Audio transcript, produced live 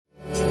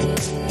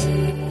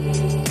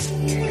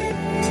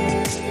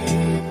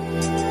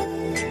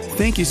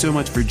Thank you so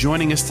much for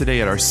joining us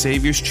today at our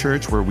Savior's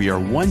Church, where we are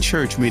one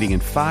church meeting in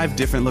 5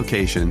 different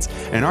locations.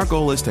 And our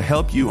goal is to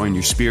help you on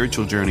your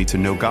spiritual journey to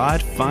know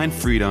God, find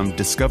freedom,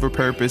 discover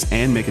purpose,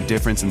 and make a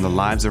difference in the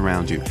lives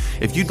around you.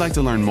 If you'd like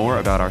to learn more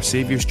about our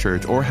Savior's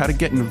Church or how to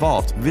get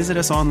involved, visit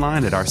us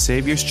online at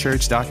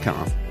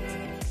oursaviorschurch.com.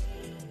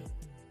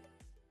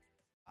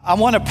 I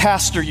want to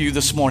pastor you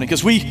this morning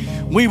because we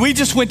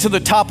just went to the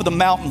top of the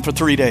mountain for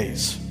 3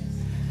 days.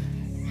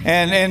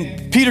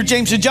 And Peter,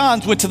 James, and John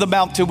went to the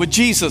mountain with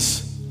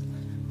Jesus.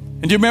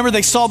 And do you remember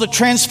they saw the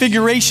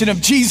transfiguration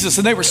of Jesus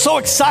and they were so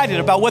excited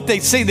about what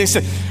they'd see. They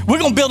said, we're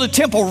going to build a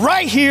temple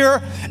right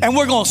here and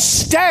we're going to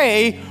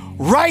stay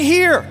right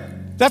here.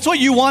 That's what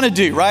you want to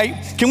do,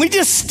 right? Can we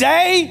just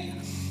stay?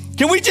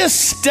 Can we just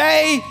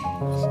stay?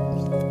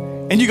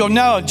 And you go,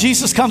 no.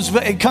 Jesus comes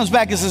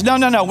back and says,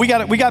 no. We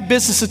got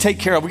business to take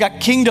care of. We got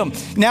kingdom.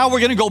 Now we're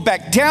going to go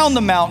back down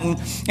the mountain.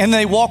 And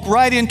they walk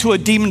right into a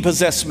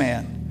demon-possessed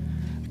man.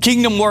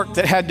 Kingdom work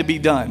that had to be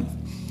done.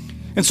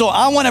 And so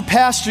I want to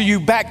pastor you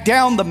back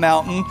down the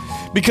mountain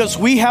because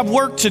we have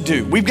work to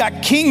do. We've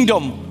got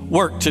kingdom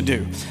work to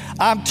do.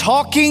 I'm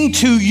talking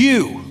to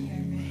you.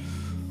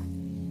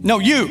 No,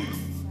 you.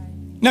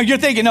 No, you're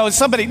thinking, no, it's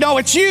somebody. No,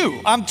 it's you.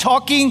 I'm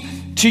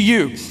talking to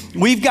you.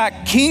 We've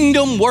got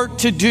kingdom work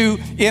to do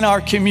in our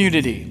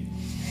community.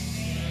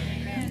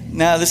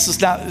 Now, is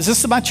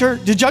this my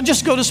church? Did y'all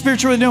just go to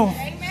spiritual renewal?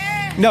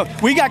 Amen. No,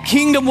 we got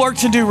kingdom work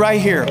to do right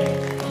here.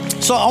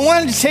 So I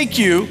wanted to take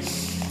you,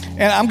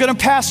 and I'm going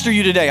to pastor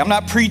you today. I'm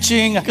not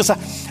preaching because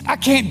I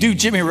can't do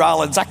Jimmy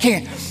Rollins. I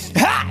can't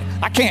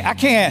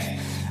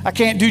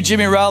do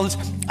Jimmy Rollins.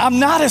 I'm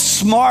not as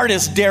smart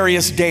as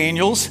Darius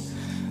Daniels,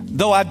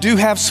 though I do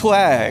have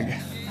swag.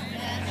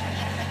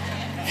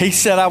 He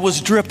said I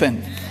was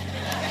dripping.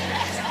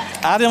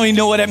 I don't even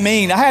know what it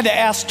means. I had to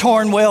ask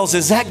Torrin Wells,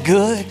 is that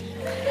good?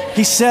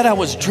 He said I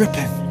was dripping.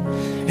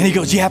 And he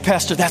goes, yeah,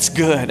 Pastor, that's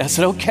good. I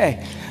said,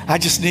 okay. I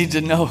just need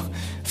to know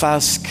if I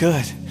was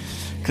good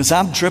because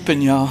I'm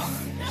dripping, y'all.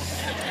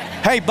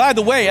 Hey, by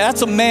the way,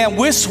 that's a man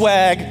with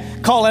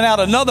swag calling out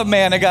another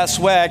man that got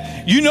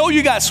swag. You know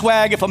you got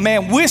swag if a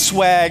man with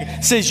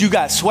swag says you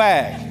got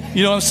swag.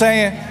 You know what I'm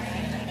saying?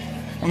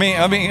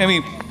 I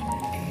mean,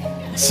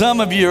 some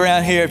of you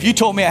around here, if you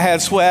told me I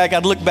had swag,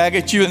 I'd look back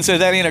at you and say,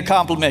 that ain't a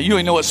compliment. You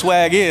ain't know what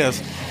swag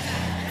is.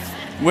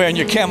 Wearing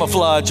your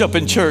camouflage up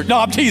in church. No,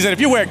 I'm teasing. If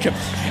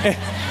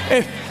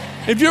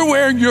you're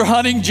wearing your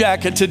hunting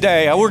jacket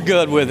today, we're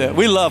good with it.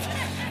 We love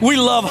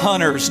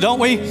hunters, don't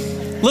we?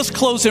 Let's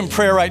close in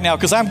prayer right now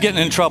because I'm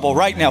getting in trouble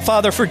right now.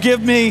 Father, forgive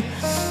me.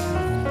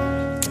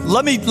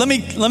 Let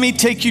me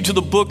take you to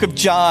the book of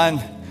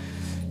John,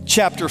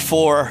 chapter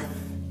 4.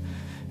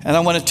 And I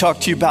want to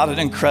talk to you about an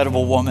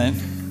incredible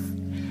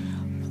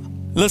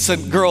woman.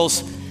 Listen,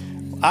 girls,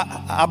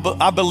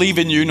 I believe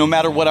in you no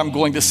matter what I'm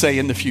going to say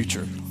in the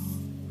future.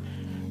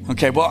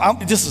 Okay, well,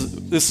 this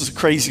is a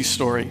crazy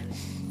story.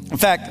 In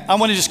fact, I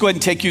want to just go ahead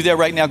and take you there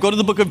right now. Go to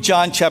the book of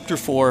John, chapter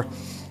 4.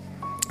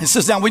 It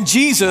says, now when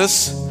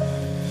Jesus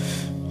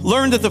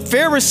learned that the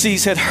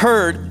Pharisees had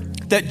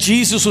heard that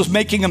Jesus was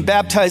making and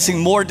baptizing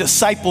more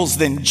disciples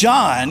than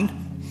John,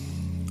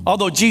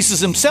 although Jesus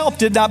himself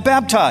did not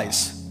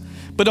baptize,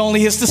 but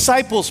only his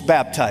disciples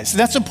baptized. And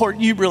that's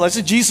important. You realize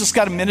that Jesus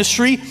got a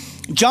ministry.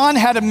 John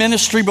had a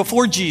ministry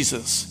before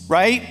Jesus,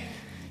 right?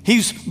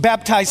 He's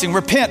baptizing,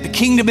 repent, the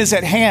kingdom is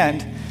at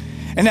hand.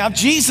 And now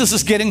Jesus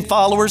is getting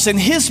followers and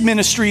his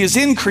ministry is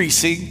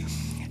increasing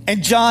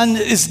and John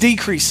is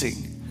decreasing.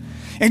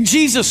 And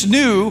Jesus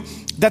knew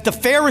that the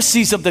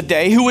Pharisees of the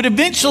day, who would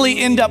eventually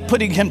end up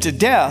putting him to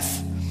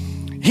death,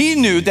 he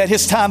knew that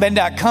his time had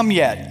not come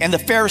yet. And the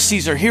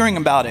Pharisees are hearing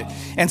about it.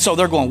 And so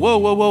they're going,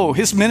 whoa,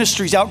 his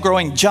ministry's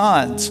outgrowing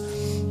John's.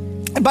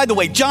 And by the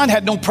way, John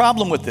had no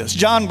problem with this.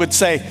 John would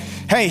say,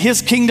 hey,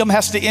 his kingdom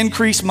has to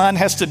increase, mine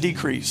has to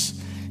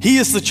decrease. He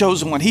is the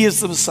chosen one. He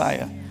is the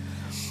Messiah.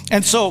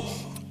 And so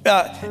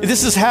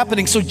this is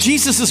happening. So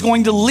Jesus is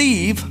going to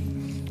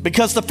leave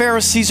because the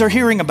Pharisees are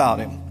hearing about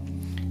him.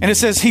 And it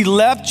says he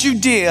left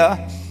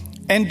Judea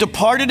and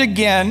departed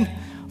again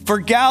for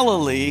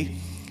Galilee,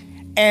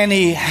 and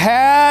he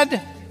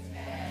had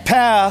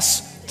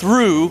passed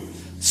through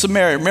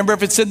Samaria. Remember,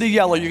 if it's in the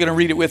yellow, you're going to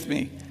read it with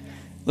me.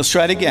 Let's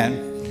try it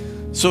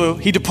again. So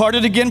he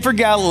departed again for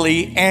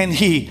Galilee, and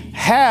he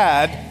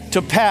had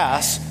to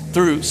pass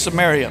through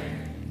Samaria.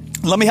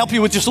 Let me help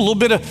you with just a little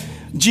bit of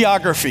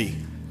geography.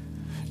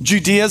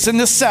 Judea's in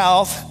the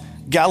south,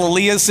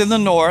 Galilee is in the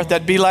north.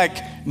 That'd be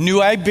like New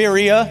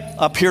Iberia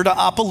up here to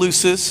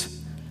Opelousas.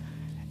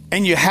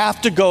 And he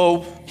had to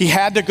go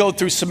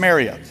through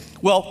Samaria.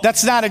 Well,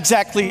 that's not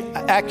exactly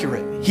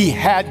accurate. He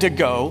had to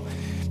go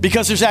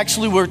because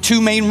were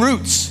 2 main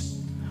routes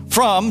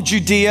from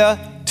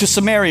Judea to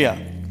Samaria.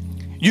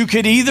 You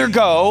could either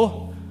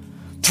go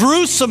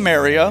through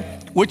Samaria,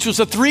 which was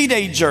a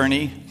 3-day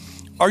journey,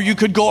 or you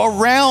could go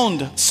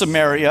around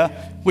Samaria,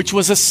 which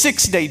was a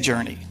 6-day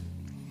journey.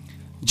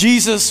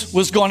 Jesus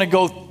was going to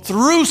go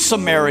through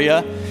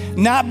Samaria,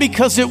 not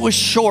because it was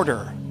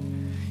shorter.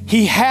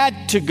 He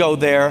had to go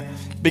there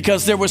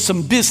because there was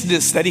some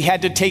business that he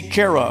had to take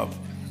care of,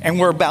 and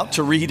we're about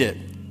to read it.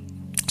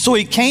 So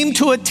he came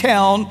to a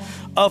town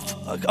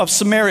of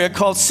Samaria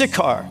called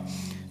Sychar,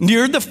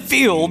 near the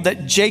field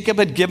that Jacob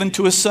had given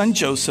to his son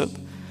Joseph.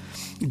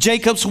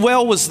 Jacob's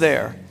well was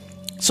there.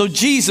 So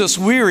Jesus,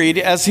 wearied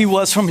as he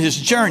was from his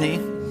journey,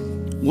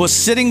 was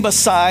sitting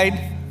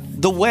beside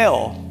the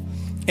well,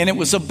 and it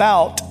was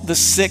about the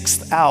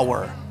 6th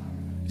hour.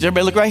 Does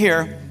everybody look right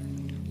here?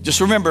 Just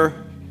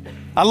remember,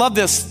 I love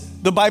this.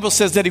 The Bible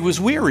says that he was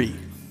weary.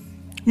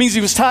 It means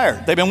he was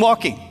tired. They've been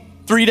walking,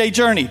 3-day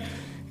journey,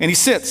 and he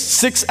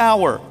sits, 6th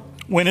hour.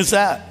 When is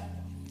that?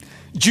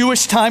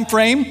 Jewish time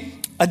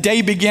frame, a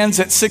day begins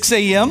at 6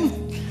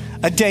 a.m.,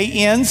 a day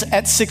ends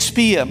at 6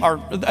 p.m.,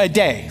 or a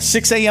day.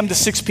 6 a.m. to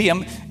 6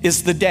 p.m.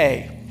 is the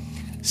day.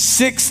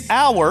 6th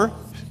hour,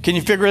 can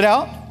you figure it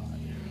out?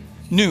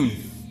 Noon.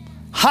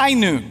 High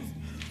noon.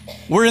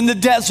 We're in the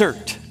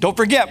desert. Don't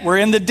forget, we're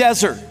in the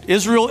desert.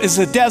 Israel is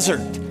a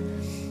desert.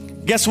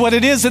 Guess what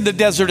it is in the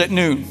desert at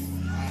noon?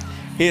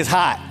 It is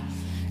hot.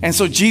 And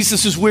so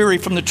Jesus is weary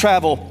from the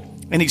travel,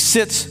 and he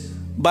sits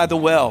by the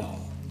well.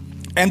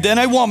 And then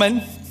a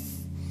woman,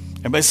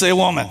 everybody say a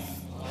woman.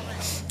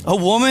 A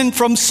woman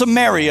from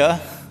Samaria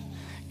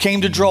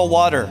came to draw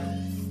water.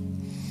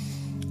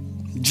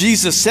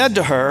 Jesus said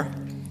to her,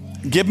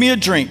 "Give me a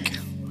drink."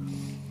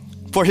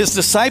 For his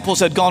disciples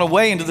had gone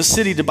away into the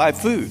city to buy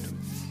food.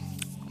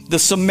 The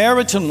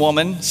Samaritan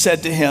woman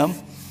said to him,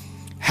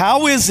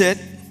 "How is it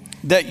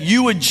that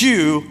you, a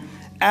Jew,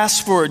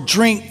 ask for a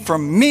drink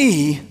from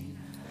me,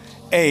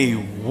 a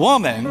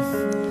woman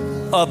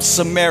of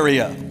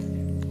Samaria?"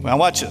 Now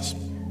watch this.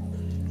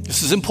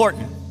 This is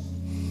important.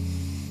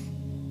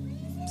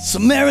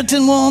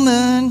 Samaritan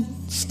woman,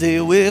 stay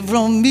away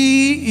from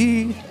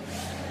me.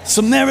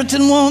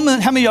 Samaritan woman.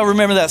 How many of y'all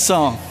remember that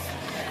song?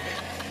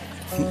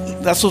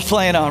 That's what's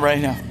playing on right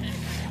now.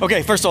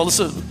 Okay, first of all,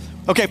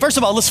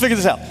 let's figure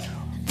this out.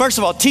 First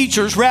of all,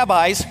 teachers,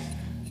 rabbis,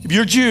 if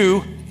you're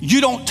Jew,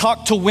 you don't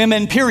talk to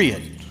women,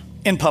 period,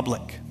 in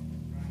public.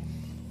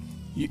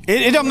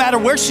 It doesn't matter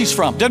where she's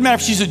from. It doesn't matter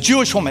if she's a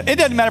Jewish woman. It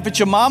doesn't matter if it's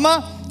your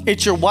mama,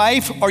 it's your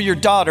wife, or your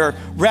daughter.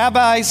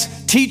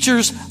 Rabbis,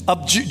 teachers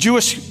of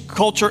Jewish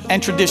culture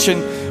and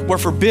tradition were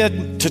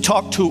forbidden to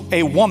talk to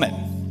a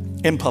woman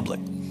in public.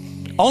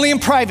 Only in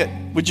private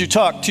would you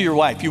talk to your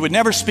wife. You would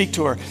never speak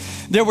to her.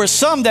 There were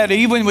some that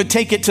even would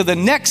take it to the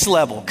next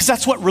level, because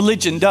that's what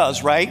religion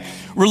does, right?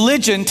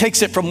 Religion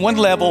takes it from one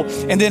level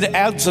and then it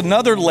adds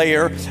another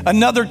layer,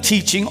 another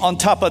teaching on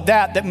top of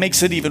that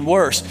makes it even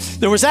worse.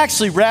 There was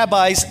actually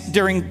rabbis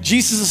during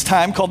Jesus'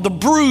 time called the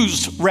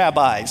bruised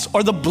rabbis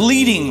or the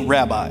bleeding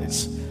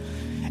rabbis.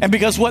 And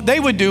because what they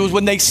would do is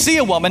when they see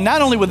a woman,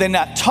 not only would they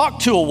not talk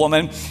to a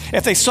woman,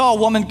 if they saw a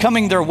woman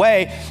coming their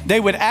way, they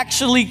would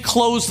actually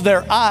close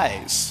their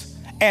eyes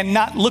and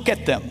not look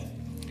at them.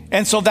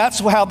 And so that's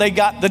how they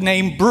got the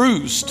name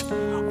bruised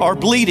or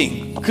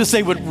bleeding, because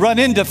they would run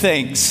into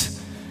things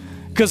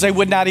because they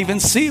would not even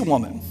see a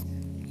woman.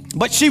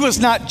 But she was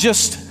not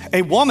just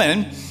a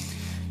woman,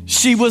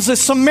 she was a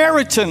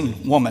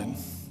Samaritan woman.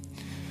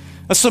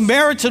 A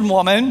Samaritan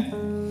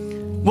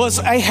woman was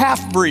a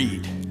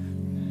half-breed,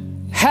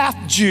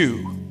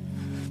 half-Jew.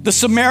 The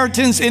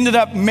Samaritans ended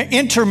up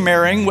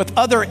intermarrying with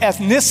other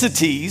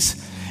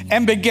ethnicities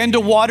and began to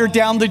water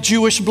down the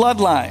Jewish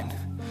bloodline.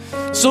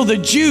 So the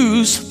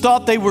Jews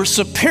thought they were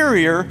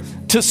superior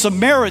to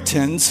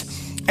Samaritans,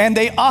 and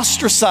they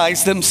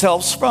ostracized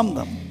themselves from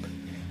them.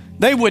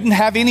 They wouldn't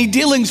have any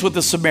dealings with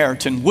a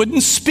Samaritan,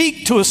 wouldn't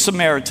speak to a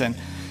Samaritan.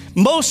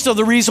 Most of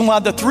the reason why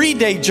the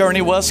 3-day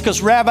journey was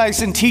because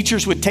rabbis and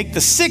teachers would take the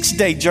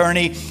 6-day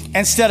journey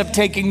instead of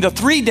taking the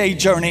 3-day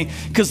journey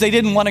because they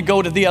didn't want to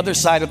go to the other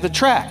side of the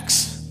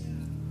tracks.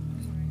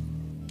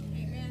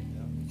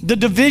 Amen. The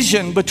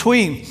division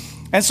between.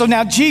 And so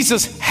now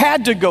Jesus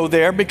had to go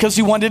there because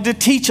he wanted to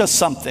teach us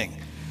something.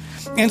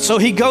 And so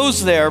he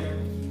goes there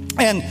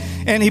and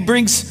he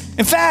brings,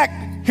 in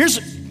fact, here's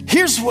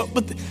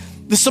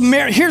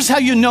how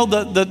you know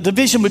the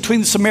division between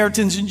the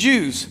Samaritans and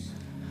Jews.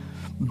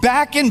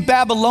 Back in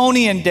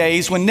Babylonian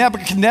days, when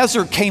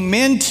Nebuchadnezzar came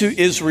into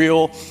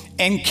Israel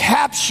and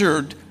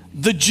captured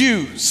the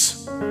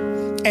Jews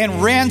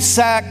and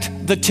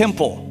ransacked the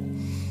temple,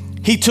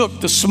 he took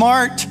the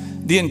smart,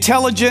 the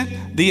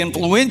intelligent, the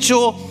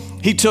influential,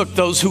 he took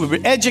those who were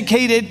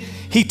educated,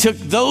 he took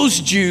those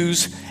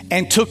Jews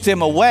and took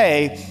them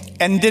away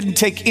and didn't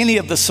take any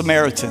of the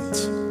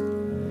Samaritans.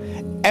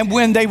 And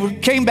when they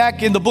came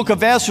back in the book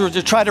of Ezra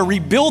to try to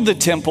rebuild the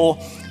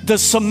temple, the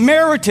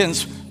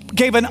Samaritans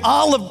gave an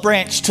olive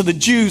branch to the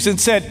Jews and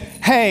said,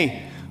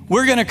 "Hey,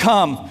 we're going to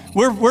come.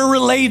 We're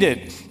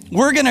related.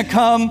 We're going to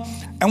come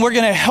and we're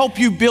going to help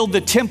you build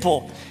the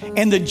temple."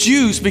 And the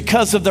Jews,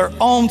 because of their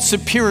own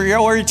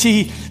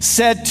superiority,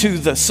 said to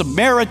the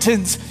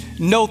Samaritans,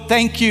 "No,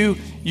 thank you.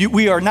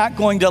 We are not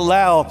going to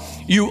allow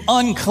you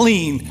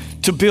unclean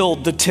to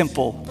build the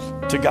temple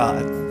to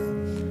God."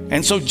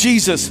 And so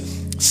Jesus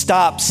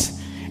stops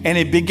and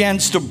he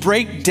begins to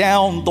break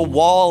down the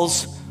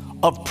walls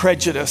of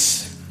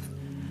prejudice.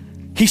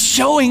 He's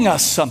showing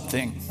us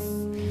something.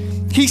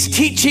 He's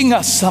teaching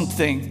us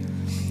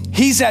something.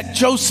 He's at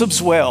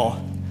Joseph's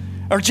well,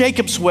 or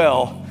Jacob's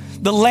well,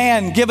 the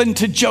land given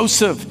to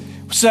Joseph,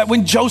 so that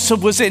when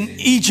Joseph was in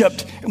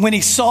Egypt, when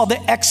he saw the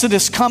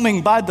Exodus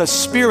coming by the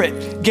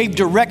Spirit, gave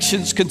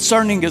directions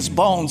concerning his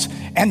bones,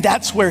 and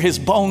that's where his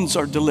bones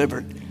are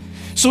delivered.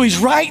 So he's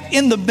right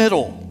in the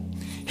middle.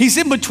 He's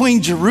in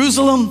between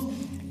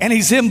Jerusalem, and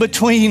he's in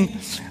between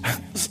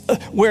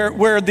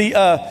where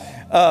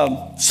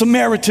the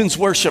Samaritans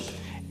worship.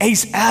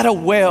 He's at a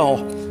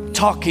well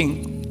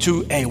talking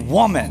to a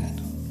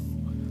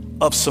woman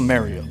of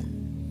Samaria.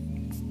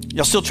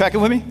 Y'all still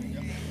tracking with me?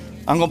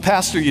 I'm going to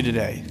pastor you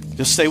today.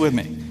 Just stay with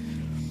me.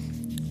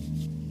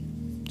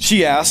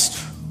 She asked,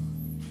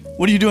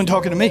 "What are you doing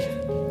talking to me?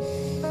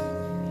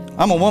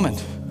 I'm a woman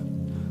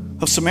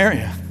of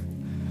Samaria.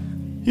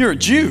 You're a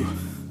Jew.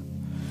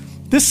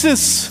 This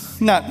is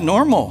not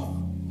normal.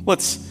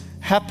 What's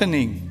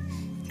happening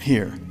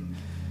here?"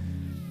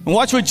 And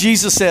watch what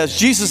Jesus says.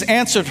 Jesus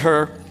answered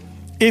her,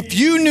 "If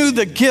you knew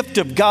the gift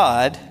of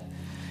God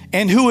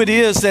and who it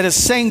is that is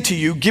saying to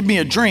you, 'Give me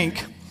a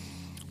drink,'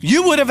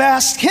 you would have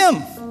asked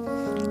him,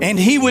 and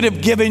he would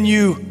have given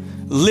you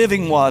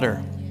living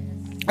water."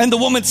 And the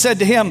woman said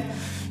to him,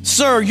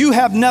 "Sir, you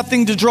have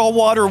nothing to draw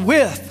water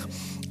with,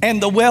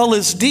 and the well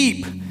is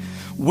deep.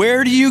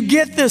 Where do you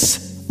get this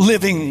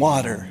living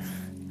water?"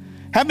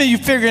 How many of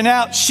you figuring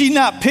out she's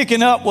not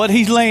picking up what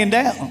he's laying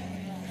down?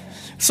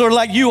 Sort of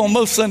like you on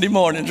most Sunday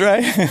mornings,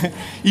 right?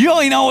 You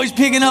ain't always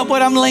picking up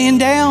what I'm laying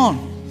down.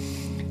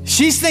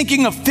 She's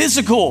thinking of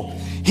physical.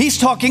 He's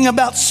talking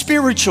about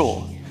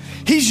spiritual.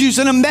 He's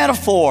using a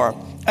metaphor,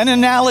 an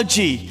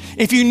analogy.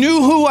 If you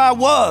knew who I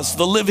was,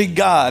 the living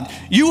God,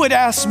 you would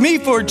ask me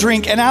for a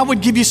drink and I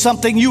would give you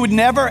something you would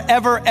never,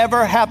 ever,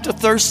 ever have to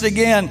thirst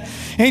again.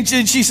 And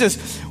she says,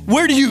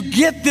 "Where do you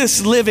get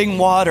this living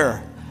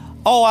water?"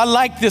 Oh, I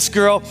like this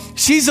girl.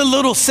 She's a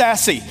little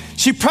sassy.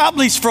 She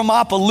probably's from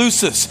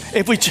Opelousas.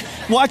 If we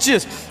watch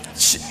this,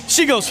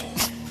 she goes,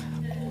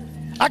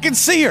 I can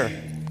see her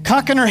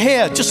cocking her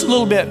head just a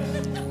little bit.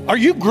 "Are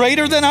you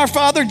greater than our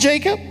father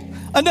Jacob?"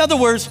 In other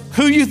words,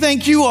 who you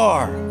think you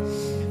are?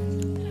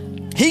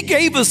 He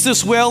gave us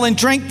this well and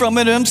drank from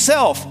it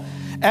himself,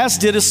 as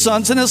did his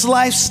sons and his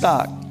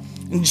livestock.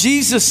 And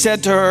Jesus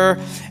said to her,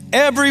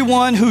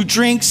 "Everyone who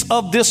drinks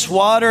of this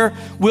water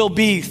will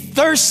be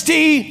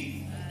thirsty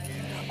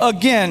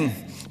again.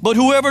 But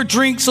whoever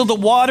drinks of the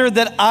water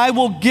that I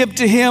will give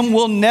to him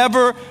will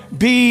never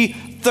be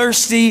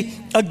thirsty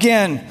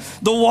again.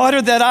 The water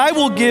that I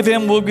will give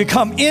him will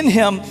become in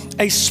him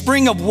a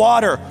spring of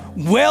water,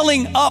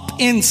 welling up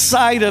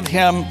inside of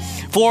him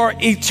for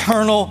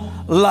eternal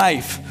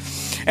life."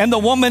 And the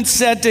woman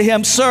said to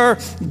him, "Sir,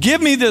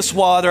 give me this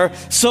water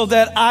so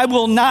that I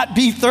will not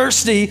be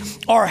thirsty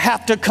or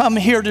have to come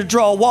here to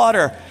draw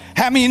water."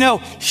 How many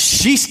know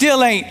she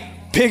still ain't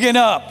picking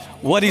up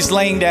what he's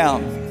laying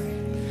down?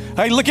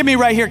 Hey, look at me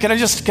right here. Can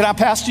I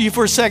pastor you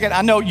for a second?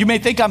 I know you may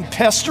think I'm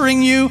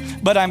pestering you,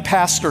 but I'm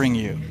pastoring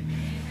you.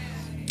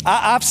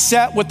 I've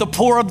sat with the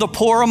poor of the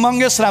poor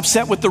among us, and I've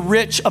sat with the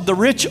rich of the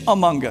rich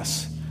among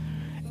us.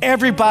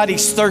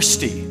 Everybody's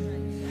thirsty.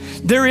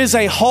 There is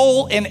a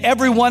hole in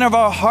every one of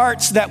our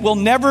hearts that will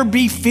never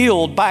be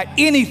filled by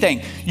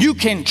anything. You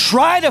can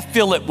try to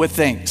fill it with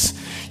things.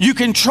 You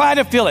can try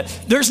to fill it.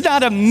 There's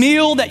not a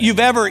meal that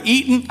you've ever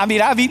eaten. I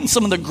mean, I've eaten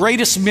some of the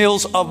greatest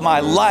meals of my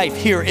life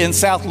here in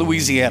South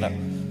Louisiana.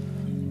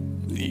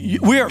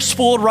 We are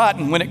spoiled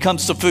rotten when it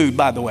comes to food,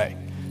 by the way.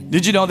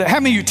 Did you know that?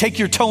 How many of you take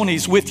your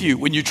Tony's with you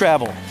when you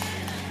travel?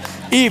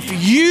 If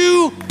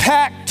you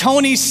pack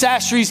Tony's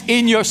sasheries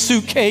in your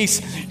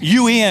suitcase,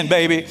 you in,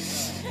 baby.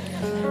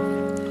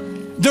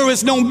 There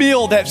is no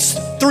meal that's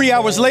 3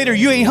 hours later,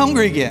 you ain't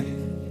hungry again.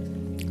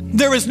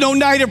 There is no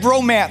night of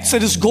romance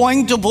that is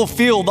going to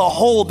fulfill the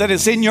hole that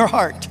is in your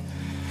heart.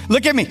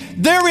 Look at me.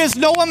 There is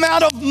no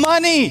amount of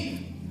money.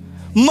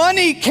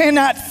 Money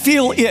cannot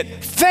fill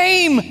it.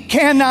 Fame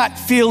cannot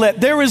fill it.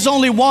 There is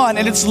only one,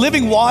 and it's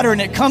living water,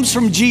 and it comes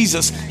from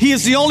Jesus. He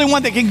is the only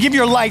one that can give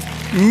your life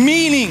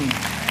meaning.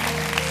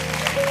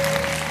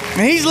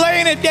 And he's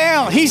laying it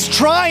down. He's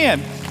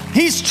trying.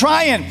 He's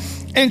trying.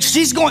 And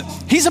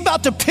he's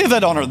about to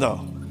pivot on her though.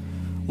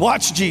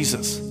 Watch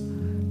Jesus.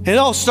 It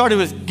all started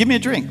with, "Give me a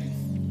drink."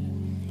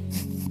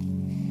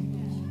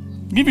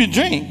 "Give you a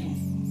drink?"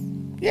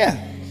 "Yeah.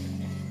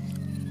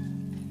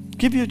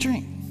 Give you a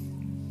drink.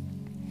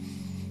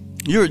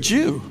 You're a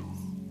Jew.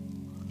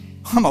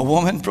 I'm a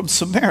woman from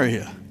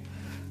Samaria.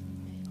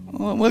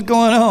 What's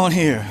going on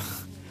here?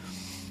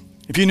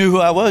 If you knew who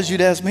I was,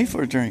 you'd ask me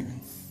for a drink.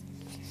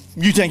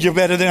 You think you're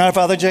better than our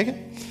father Jacob?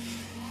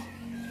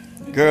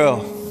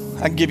 Girl,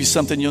 I can give you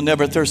something you'll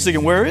never thirst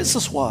again. Where is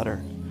this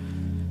water?"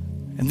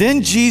 And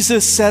then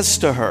Jesus says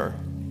to her,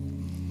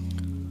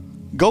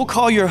 "Go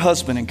call your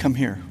husband and come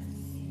here."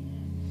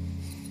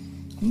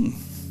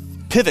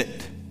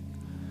 Pivot.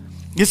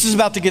 This is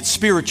about to get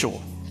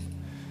spiritual.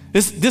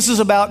 This is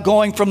about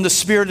going from the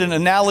spirit and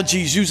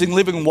analogies, using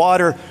living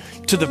water,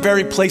 to the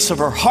very place of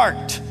her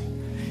heart.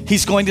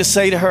 He's going to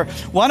say to her,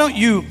 "Why don't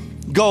you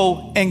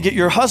go and get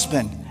your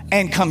husband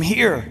and come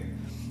here?"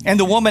 And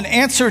the woman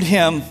answered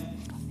him,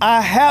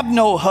 I have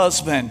no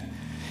husband.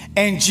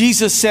 And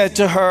Jesus said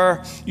to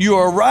her, you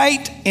are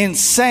right in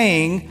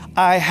saying,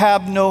 I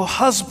have no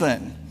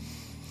husband.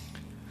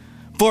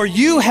 For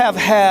you have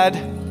had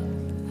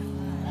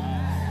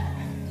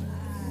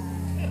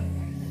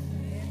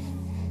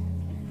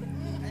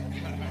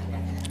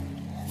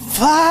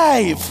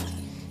 5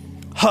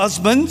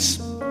 husbands,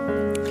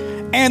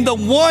 and the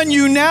one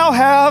you now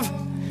have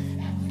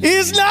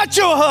is not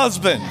your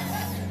husband.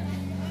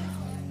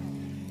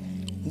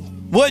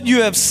 What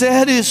you have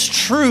said is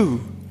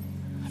true.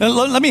 And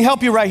let me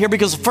help you right here,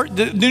 because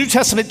the New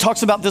Testament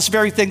talks about this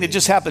very thing that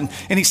just happened.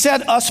 And he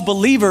said us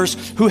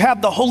believers who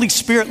have the Holy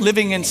Spirit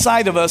living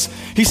inside of us,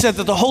 he said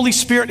that the Holy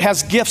Spirit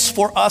has gifts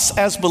for us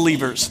as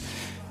believers.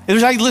 He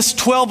lists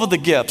 12 of the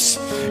gifts.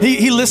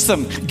 He lists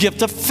them.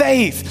 Gift of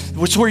faith,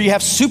 which is where you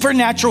have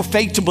supernatural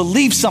faith to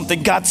believe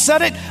something. God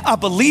said it, I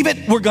believe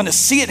it, we're going to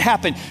see it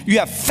happen. You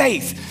have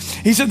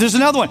faith. He said there's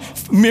another one.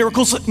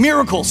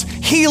 Miracles,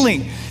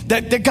 healing.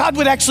 That God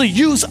would actually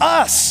use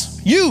us,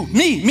 you,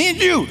 me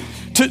and you,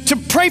 to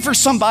pray for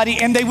somebody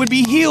and they would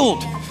be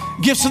healed.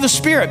 Gifts of the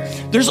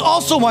Spirit. There's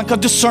also one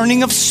called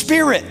discerning of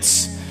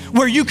spirits,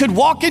 where you could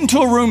walk into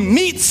a room,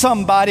 meet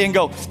somebody and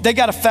go, they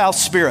got a foul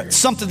spirit.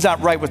 Something's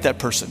not right with that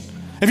person.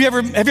 Have you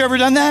ever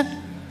done that?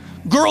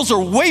 Girls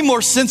are way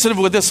more sensitive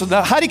with this.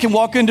 Heidi can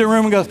walk into a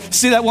room and go,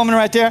 see that woman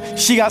right there?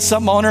 She got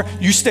something on her.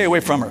 You stay away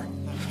from her.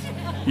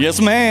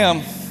 Yes,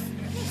 ma'am.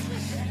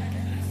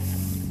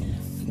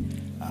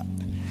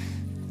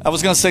 I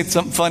was going to say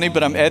something funny,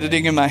 but I'm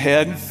editing in my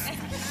head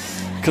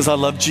because I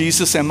love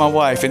Jesus and my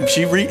wife. And if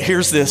she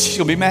hears this,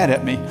 she'll be mad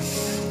at me.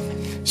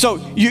 So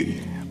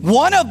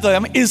one of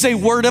them is a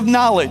word of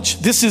knowledge.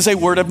 This is a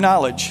word of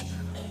knowledge.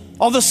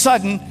 All of a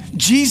sudden,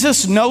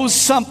 Jesus knows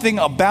something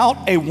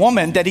about a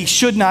woman that he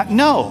should not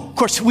know. Of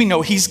course, we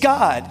know he's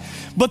God.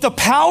 But the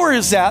power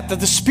is that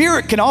the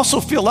Spirit can also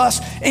fill us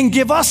and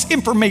give us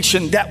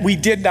information that we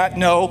did not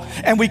know.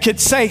 And we could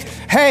say,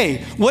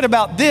 hey, what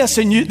about this?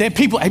 And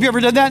people, have you ever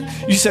done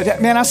that? You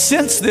said, man, I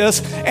sense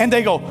this. And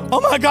they go,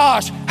 oh my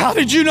gosh, how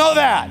did you know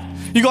that?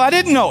 You go, I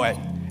didn't know it.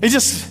 It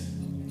just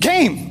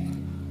came.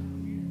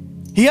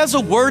 He has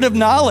a word of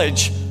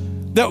knowledge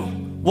that,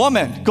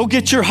 woman, go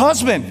get your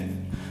husband.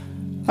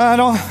 I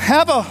don't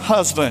have a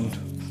husband.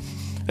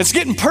 It's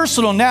getting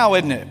personal now,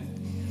 isn't it?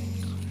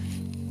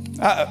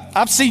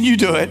 I've seen you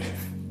do it.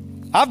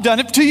 I've done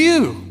it to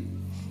you.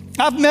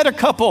 I've met a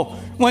couple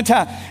one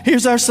time.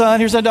 Here's our son,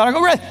 here's our daughter.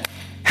 I go,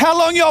 how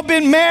long y'all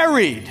been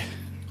married?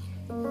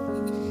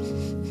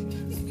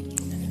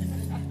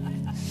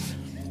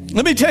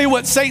 Let me tell you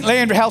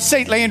how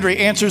St. Landry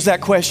answers that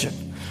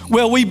question.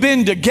 Well, we've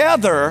been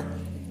together.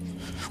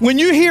 When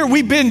you hear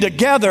we've been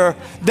together,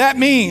 that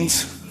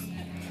means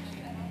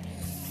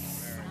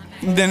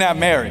they're not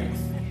married.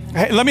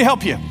 Hey, let me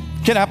help you.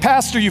 Can I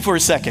pastor you for a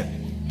second?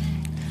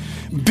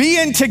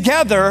 Being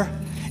together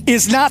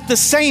is not the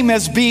same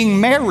as being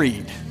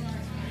married.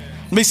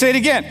 Let me say it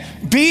again.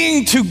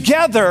 Being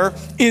together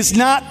is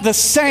not the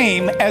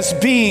same as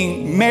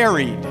being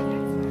married.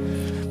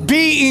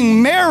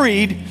 Being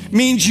married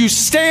means you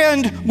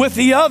stand with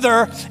the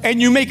other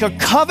and you make a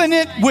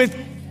covenant with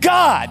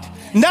God.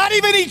 Not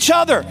even each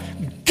other.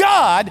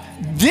 God,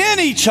 then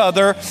each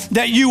other,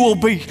 that you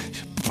would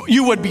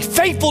be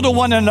faithful to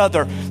one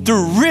another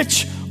through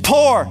rich,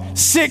 poor,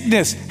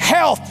 sickness,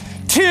 health,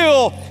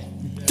 till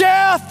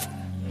death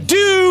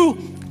do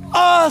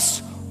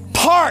us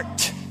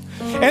part.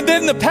 And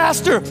then the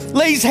pastor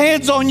lays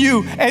hands on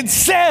you and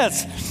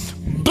says,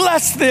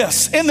 bless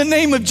this in the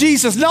name of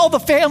Jesus. And all the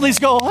families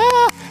go,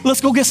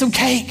 let's go get some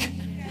cake.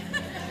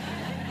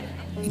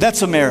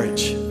 That's a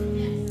marriage.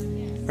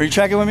 Are you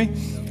tracking with me?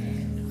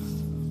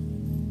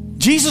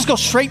 Jesus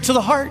goes straight to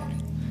the heart.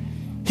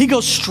 He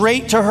goes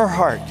straight to her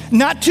heart.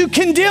 Not to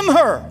condemn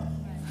her.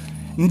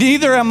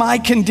 Neither am I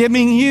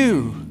condemning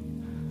you.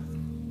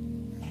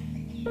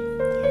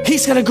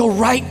 He's going to go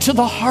right to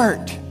the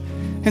heart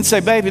and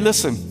say, baby,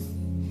 listen,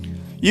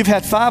 you've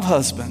had 5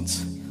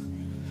 husbands,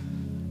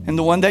 and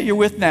the one that you're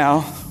with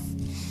now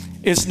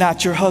is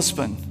not your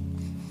husband.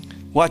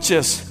 Watch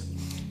this.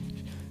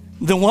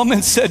 The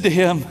woman said to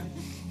him,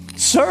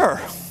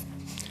 sir,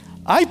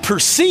 I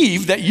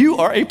perceive that you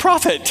are a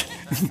prophet.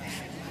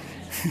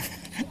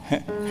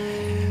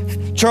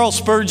 Charles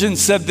Spurgeon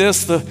said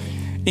this, the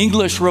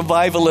English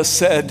revivalist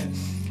said,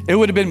 it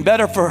would have been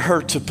better for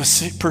her to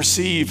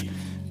perceive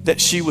that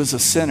she was a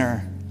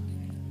sinner.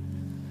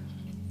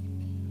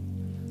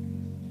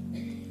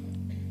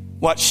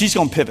 Watch, she's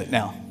going to pivot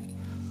now.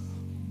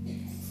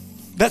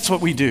 That's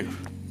what we do.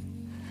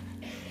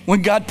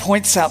 When God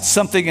points out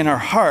something in our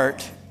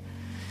heart,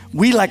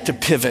 we like to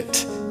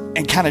pivot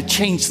and kind of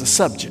change the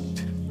subject.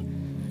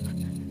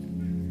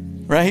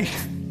 Right?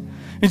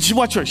 And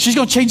watch her. She's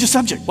going to change the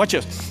subject. Watch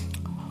this.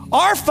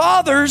 Our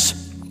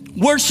fathers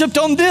worshiped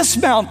on this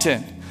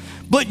mountain,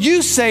 but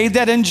you say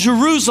that in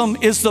Jerusalem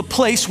is the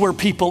place where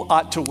people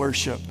ought to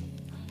worship.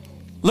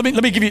 Let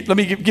me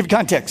give you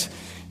context.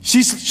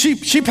 She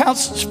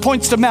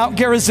points to Mount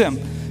Gerizim,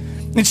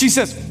 and she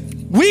says,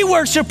 we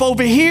worship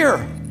over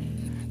here.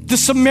 The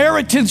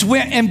Samaritans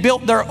went and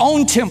built their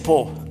own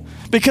temple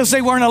because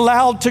they weren't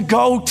allowed to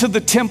go to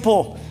the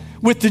temple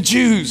with the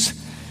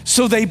Jews.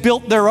 So they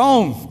built their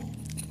own.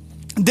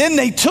 Then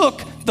they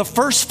took the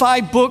first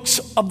 5 books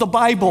of the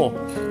Bible,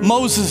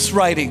 Moses'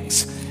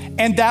 writings,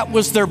 and that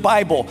was their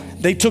Bible.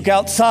 They took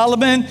out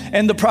Solomon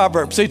and the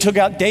Proverbs. They took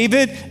out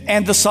David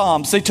and the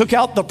Psalms. They took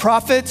out the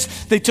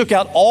prophets. They took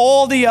out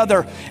all the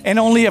other and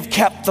only have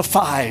kept the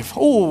 5.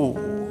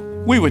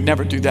 Oh, we would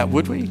never do that,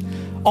 would we?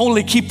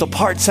 Only keep the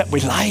parts that we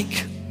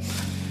like.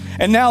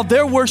 And now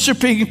they're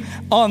worshiping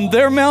on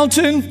their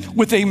mountain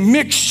with a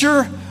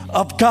mixture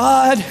of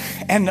God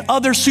and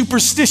other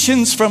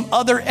superstitions from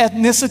other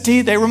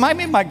ethnicity. They remind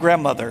me of my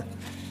grandmother.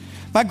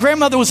 My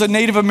grandmother was a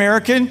Native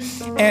American,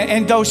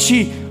 and though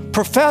she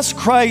professed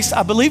Christ,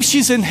 I believe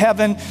she's in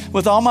heaven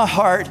with all my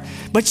heart,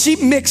 but she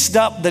mixed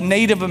up the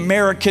Native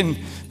American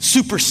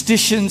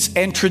superstitions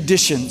and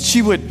traditions.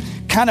 She would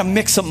kind of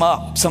mix them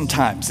up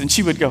sometimes, and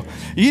she would go,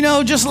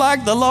 just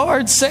like the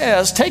Lord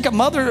says, take a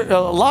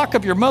lock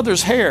of your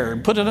mother's hair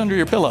and put it under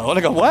your pillow. And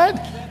I go, what?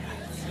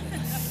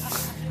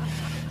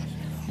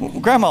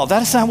 Grandma,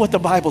 that's not what the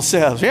Bible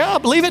says. Yeah, I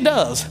believe it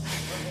does.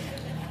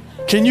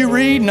 Can you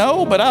read?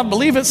 No, but I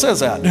believe it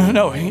says that.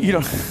 No,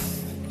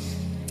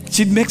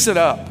 she'd mix it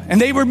up, and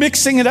they were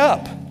mixing it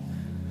up.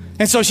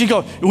 And so she'd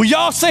go, well,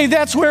 y'all say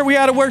that's where we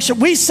ought to worship.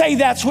 We say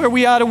that's where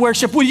we ought to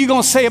worship. What are you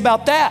going to say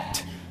about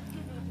that?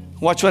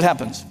 Watch what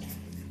happens.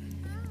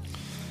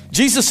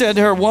 Jesus said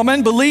to her,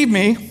 woman, believe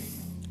me,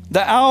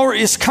 the hour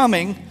is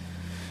coming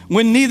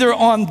when neither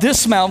on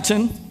this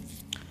mountain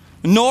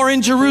nor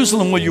in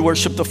Jerusalem will you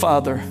worship the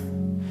Father.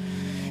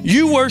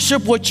 You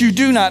worship what you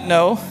do not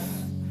know.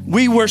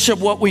 We worship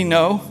what we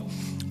know.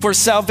 For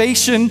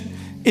salvation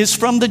is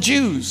from the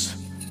Jews.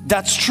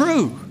 That's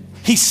true.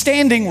 He's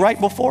standing right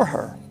before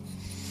her.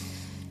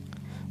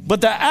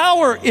 But the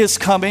hour is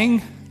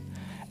coming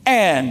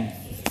and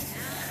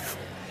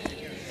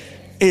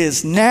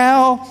is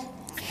now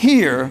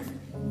here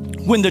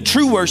when the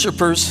true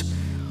worshipers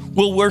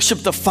will worship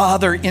the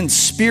Father in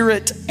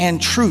spirit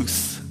and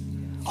truth.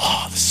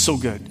 Oh, this is so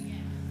good.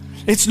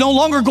 It's no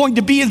longer going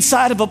to be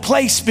inside of a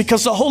place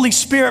because the Holy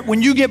Spirit,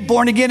 when you get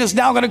born again, is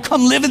now going to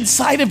come live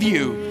inside of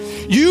you.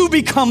 You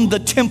become the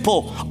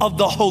temple of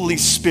the Holy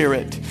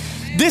Spirit.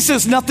 This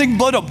is nothing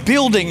but a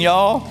building,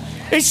 y'all.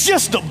 It's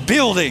just a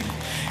building.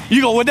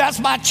 You go, well, that's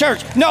my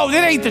church. No,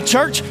 that ain't the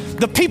church.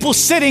 The people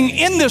sitting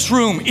in this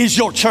room is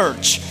your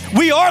church.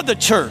 We are the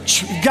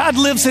church. God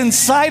lives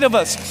inside of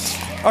us.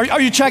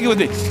 Are you tracking with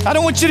me? I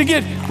don't want you to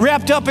get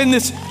wrapped up in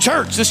this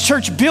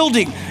church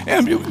building.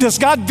 Does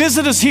God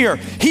visit us here?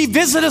 He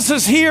visits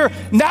us here.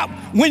 Not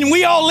when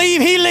we all leave,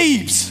 he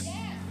leaves.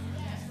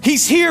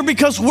 He's here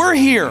because we're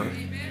here.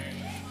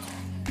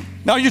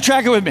 Now you're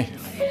tracking with me.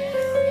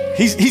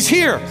 He's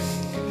here.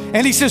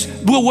 And he says,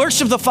 we'll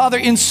worship the Father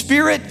in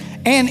spirit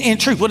and in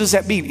truth. What does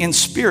that mean? In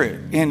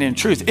spirit and in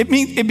truth. It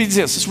means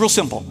this. It's real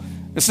simple.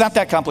 It's not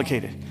that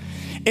complicated.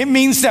 It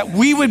means that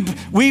we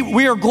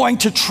are going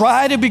to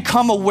try to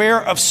become aware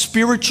of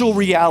spiritual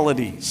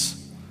realities.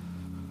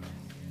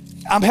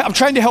 I'm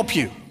trying to help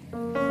you.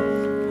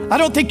 I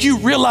don't think you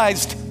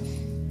realized,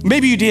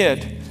 maybe you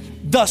did,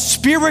 the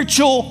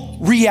spiritual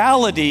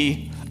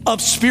reality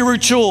of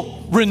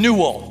spiritual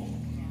renewal.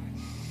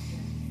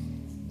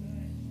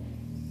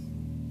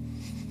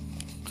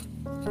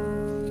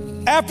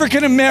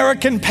 African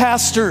American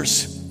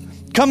pastors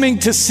coming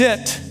to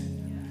sit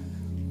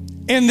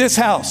in this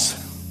house.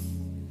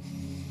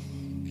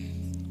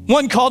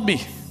 One called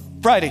me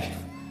Friday.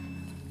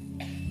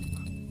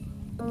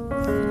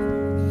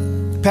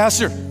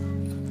 Pastor,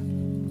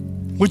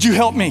 would you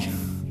help me?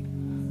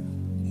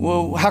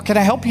 Well, how can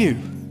I help you?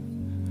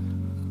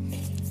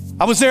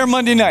 I was there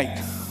Monday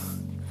night.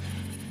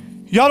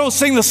 Y'all don't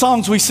sing the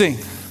songs we sing.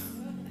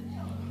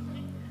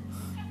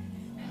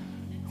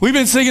 We've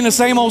been singing the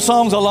same old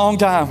songs a long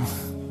time.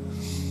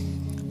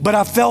 But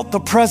I felt the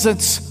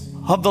presence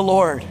of the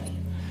Lord.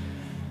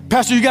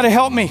 Pastor, you got to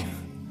help me.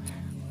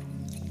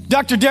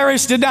 Dr.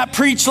 Darius did not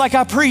preach like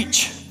I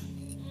preach,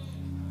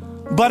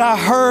 but I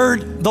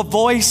heard the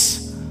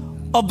voice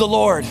of the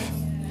Lord.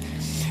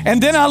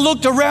 And then I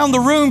looked around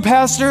the room,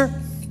 Pastor,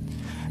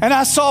 and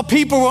I saw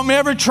people from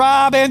every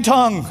tribe and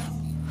tongue,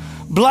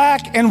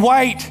 black and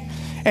white,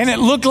 and it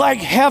looked like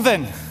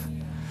heaven.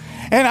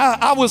 And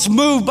I was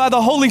moved by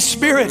the Holy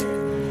Spirit.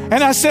 And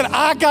I said,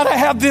 I got to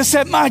have this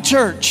at my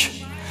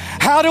church.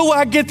 How do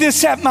I get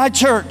this at my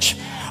church?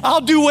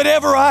 I'll do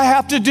whatever I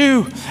have to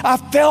do. I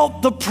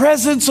felt the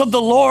presence of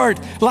the Lord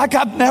like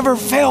I've never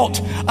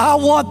felt. I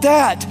want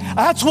that.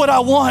 That's what I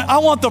want. I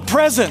want the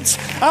presence.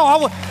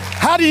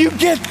 How do you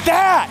get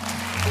that?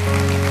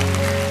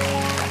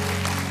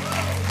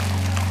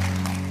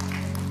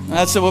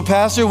 I said, well,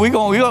 Pastor, we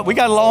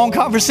got long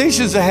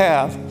conversations to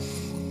have.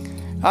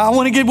 I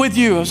want to get with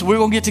you. So we're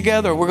going to get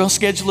together. We're going to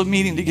schedule a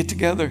meeting to get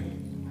together.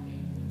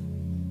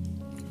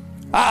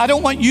 I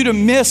don't want you to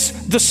miss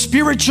the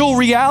spiritual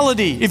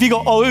reality. If you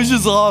go, oh, it was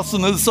just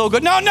awesome. It was so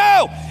good.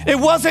 No, it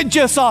wasn't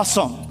just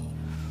awesome.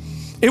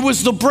 It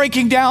was the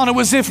breaking down. It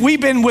was as if we've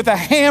been with a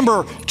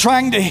hammer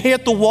trying to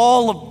hit the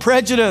wall of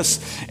prejudice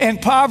and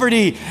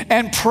poverty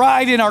and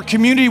pride in our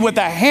community with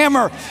a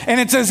hammer. And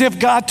it's as if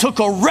God took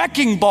a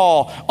wrecking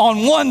ball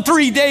on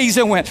 3 days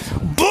and went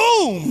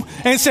boom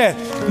and said,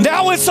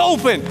 now it's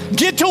open.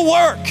 Get to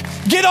work.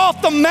 Get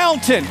off the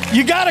mountain.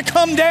 You got to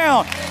come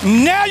down.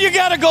 Now you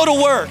got to go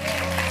to work.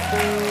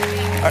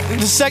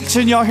 This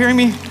section, y'all hearing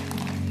me?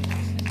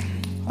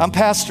 I'm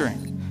pastoring.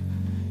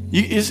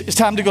 It's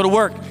time to go to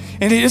work.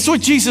 And it's what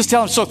Jesus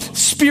tells us. So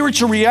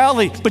spiritual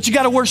reality, but you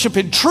got to worship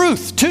in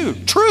truth too.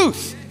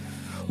 Truth.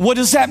 What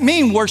does that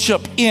mean,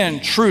 worship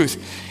in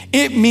truth?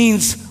 It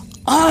means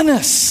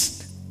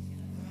honest.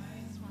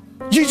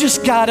 You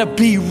just got to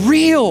be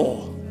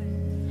real.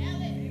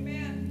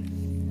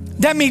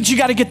 That means you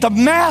got to get the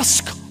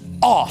mask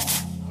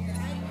off.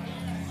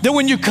 That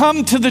when you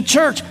come to the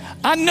church,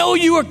 I know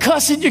you were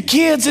cussing your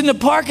kids in the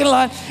parking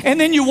lot, and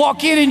then you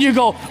walk in and you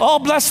go, oh,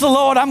 bless the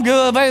Lord, I'm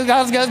good.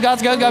 God's good. You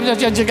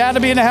got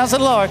to be in the house of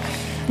the Lord.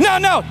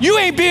 No, you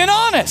ain't being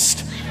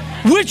honest.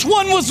 Which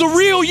one was the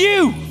real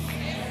you?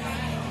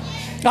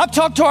 I've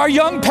talked to our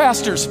young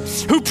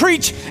pastors who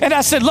preach, and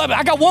I said, look,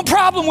 I got one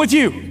problem with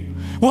you.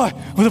 What?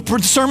 Well, the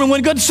sermon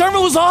went good. The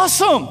sermon was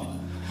awesome.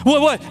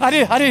 What? I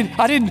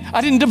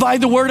didn't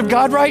divide the word of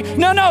God right.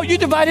 No, you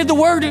divided the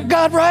word of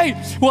God right.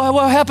 Well,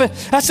 what happened?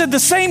 I said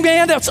the same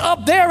man that's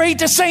up there ain't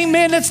the same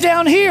man that's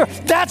down here.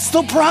 That's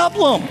the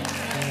problem.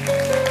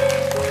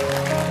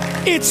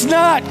 It's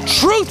not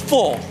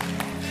truthful.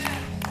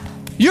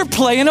 You're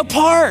playing a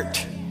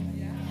part.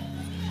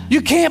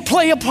 You can't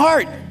play a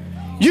part.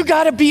 You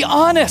got to be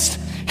honest.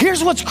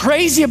 Here's what's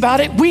crazy about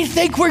it. We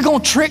think we're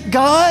going to trick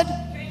God.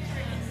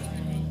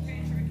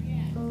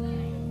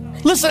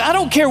 Listen, I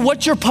don't care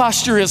what your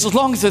posture is, as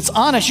long as it's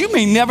honest. You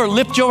may never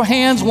lift your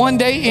hands one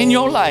day in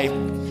your life,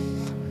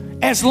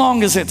 as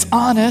long as it's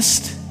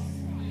honest.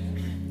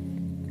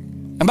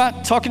 Am I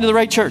talking to the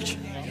right church?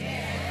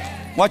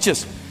 Watch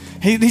this.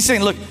 He's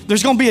saying, look,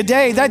 there's going to be a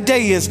day. That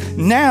day is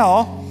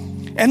now.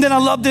 And then I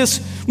love this.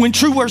 When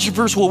true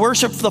worshipers will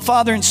worship the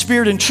Father in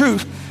spirit and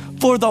truth,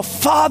 for the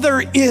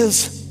Father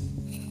is.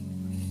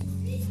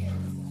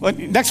 Well,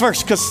 next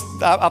verse, because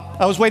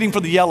I was waiting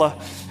for the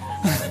yellow.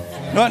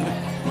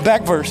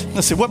 Back verse.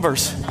 Let's see, what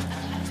verse?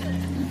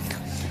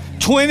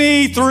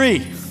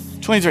 23.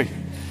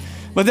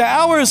 But the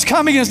hour is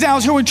coming and is now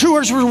here when true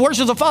worshipers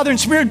worship the Father in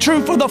spirit and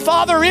truth, for the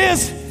Father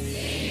is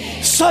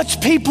such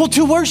people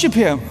to worship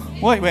him.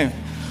 Wait.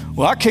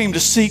 Well, I came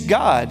to seek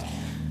God.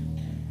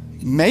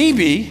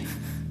 Maybe,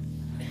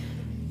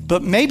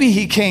 but maybe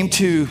he came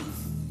to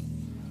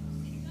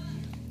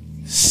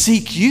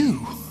seek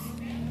you.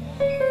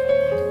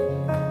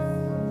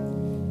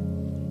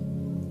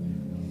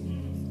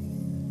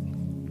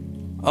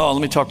 Oh,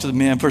 let me talk to the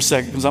men for a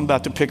second, because I'm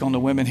about to pick on the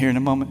women here in a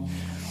moment.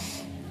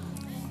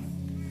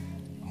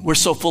 We're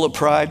so full of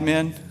pride,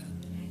 men.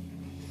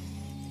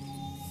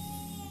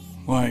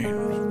 Why?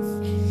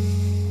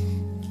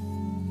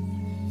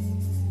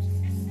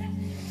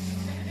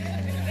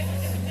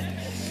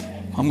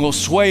 I'm going to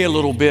sway a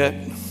little bit,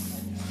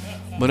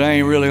 but I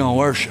ain't really going to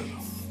worship,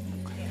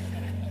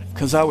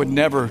 because I would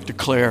never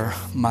declare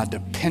my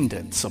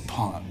dependence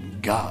upon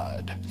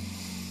God.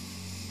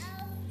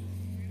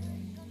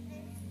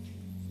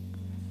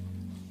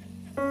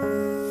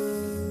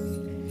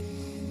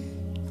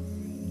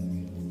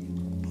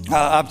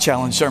 I've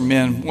challenged our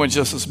men,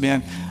 just as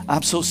men.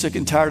 I'm so sick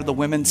and tired of the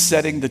women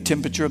setting the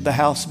temperature of the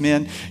house.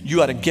 Men,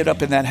 you ought to get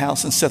up in that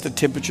house and set the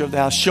temperature of the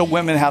house. Show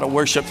women how to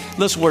worship.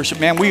 Let's worship,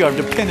 man. We are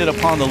dependent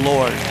upon the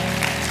Lord.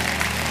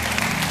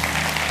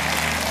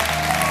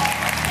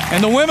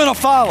 And the women will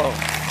follow.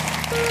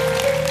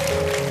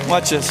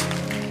 Watch this.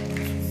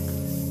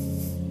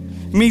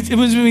 It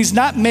means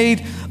not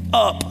made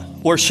up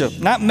worship,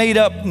 not made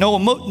up,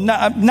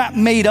 not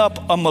made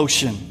up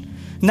emotion.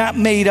 Not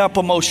made up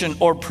emotion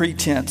or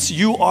pretense.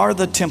 You are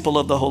the temple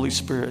of the Holy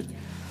Spirit.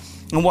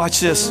 And watch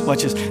this.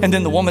 And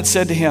then the woman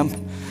said to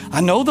him,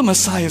 I know the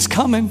Messiah is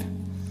coming.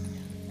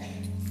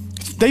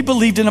 They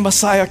believed in a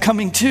Messiah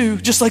coming too,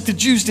 just like the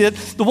Jews did.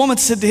 The woman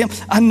said to him,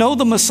 I know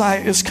the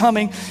Messiah is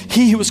coming.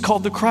 He who is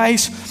called the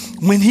Christ.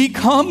 When he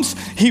comes,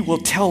 he will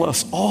tell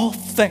us all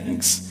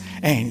things.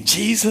 And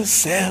Jesus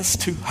says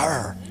to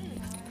her,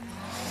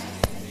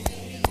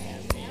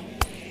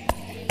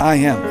 I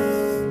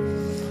am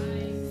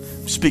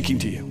speaking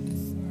to you.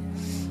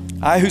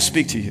 I who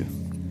speak to you.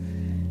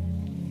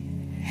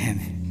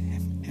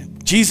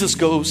 And Jesus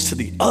goes to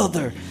the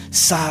other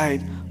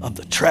side of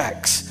the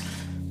tracks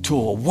to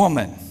a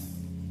woman,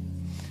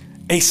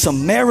 a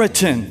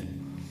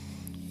Samaritan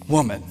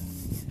woman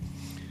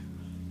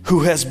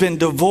who has been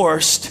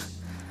divorced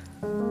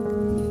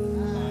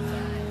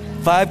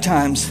 5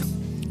 times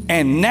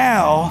and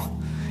now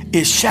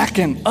is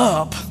shacking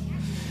up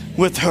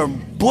with her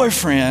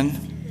boyfriend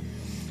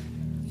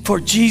for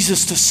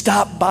Jesus to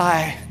stop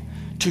by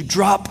to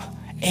drop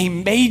a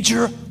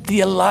major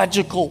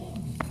theological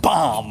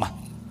bomb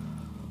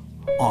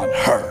on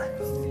her.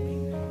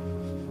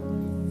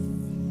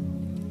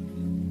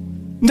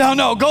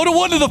 No, go to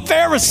one of the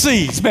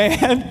Pharisees,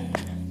 man.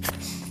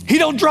 He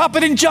don't drop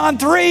it in John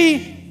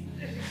 3.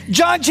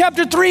 John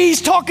chapter 3,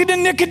 he's talking to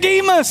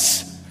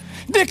Nicodemus.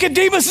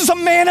 Nicodemus is a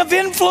man of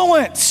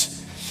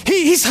influence.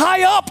 He's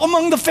high up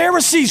among the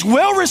Pharisees,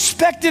 well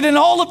respected in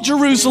all of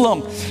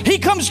Jerusalem. He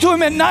comes to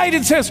him at night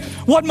and says,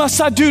 what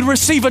must I do to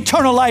receive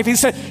eternal life? He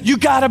said, you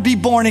got to be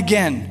born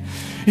again.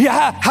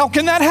 Yeah, how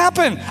can that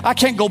happen? I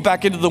can't go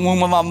back into the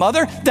womb of my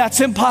mother.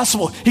 That's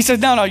impossible. He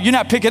said, no, you're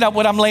not picking up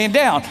what I'm laying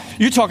down.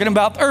 You're talking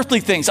about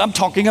earthly things. I'm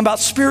talking about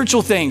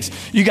spiritual things.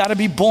 You got to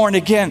be born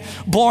again,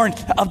 born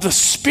of the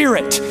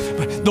Spirit.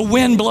 The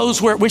wind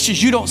blows where it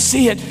wishes. You don't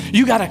see it.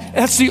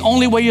 That's the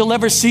only way you'll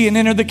ever see and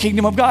enter the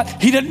kingdom of God.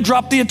 He didn't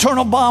drop the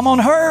eternal bomb on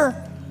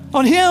her,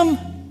 on him.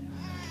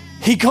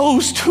 He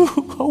goes to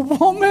a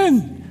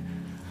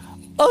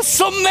woman, a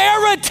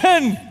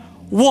Samaritan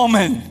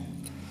woman,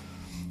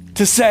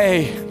 to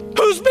say,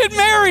 who's been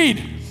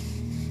married?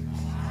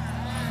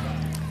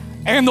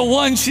 And the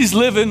one she's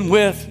living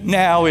with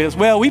now is,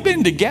 well, we've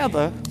been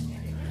together.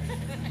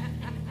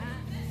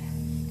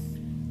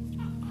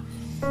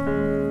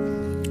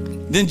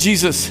 Then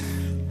Jesus,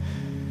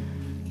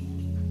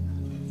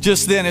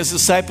 just then his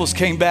disciples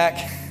came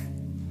back.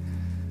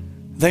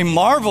 They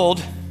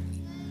marveled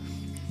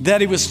that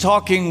he was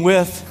talking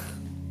with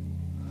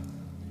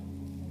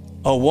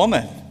a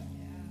woman.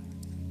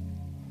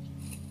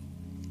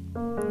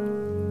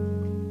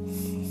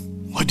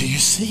 What do you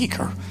seek?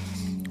 Or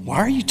why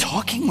are you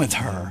talking with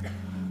her?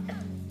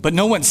 But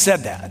no one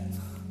said that.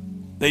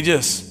 They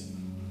just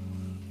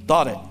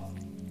thought it.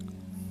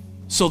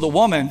 So the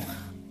woman,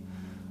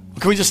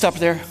 can we just stop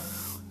there?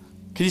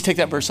 Can you take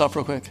that verse off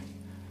real quick?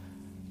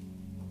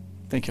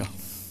 Thank you.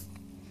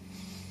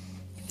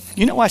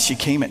 You know why she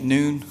came at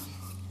noon?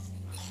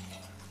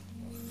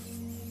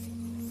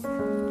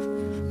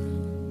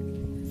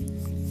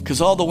 Because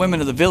all the women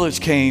of the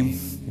village came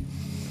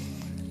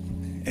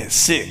at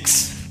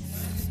 6,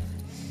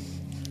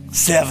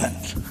 7.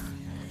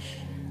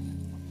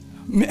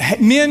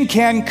 Men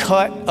can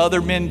cut other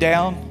men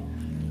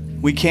down.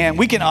 We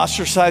can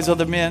ostracize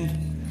other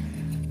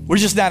men. We're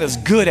just not as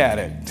good at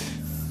it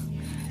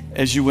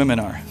as you women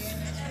are.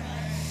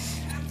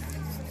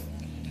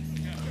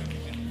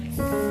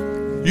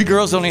 You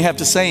girls don't even have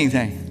to say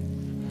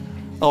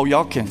anything. Oh,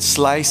 y'all can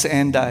slice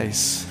and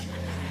dice.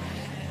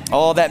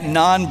 All that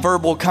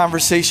nonverbal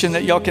conversation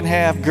that y'all can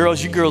have.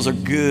 Girls, you girls are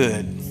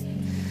good.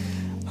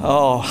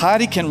 Oh,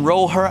 Heidi can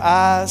roll her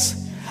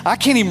eyes. I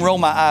can't even roll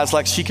my eyes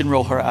like she can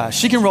roll her eyes.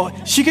 She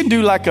can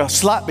do like a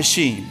slot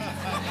machine.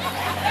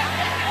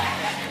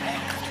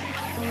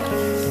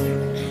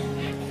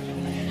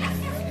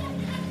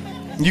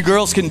 You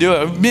girls can do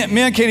it.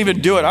 Men can't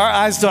even do it. Our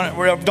eyes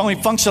don't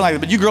even function like that.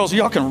 But you girls,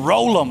 y'all can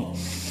roll them.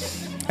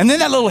 And then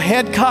that little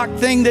head cock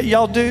thing that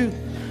y'all do,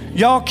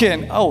 y'all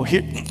can, oh,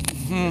 here,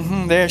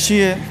 there she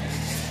is.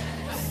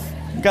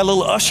 Got a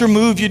little usher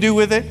move you do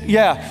with it.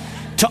 Yeah.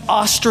 To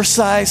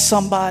ostracize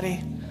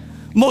somebody.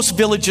 Most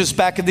villages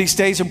back in these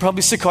days, and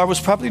probably Sychar was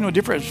probably no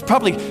different. It was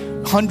probably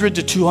 100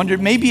 to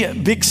 200. Maybe a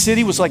big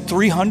city was like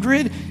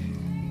 300.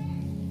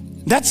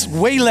 That's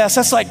way less.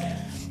 That's like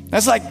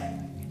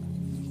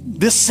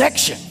this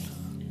section.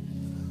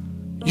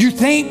 You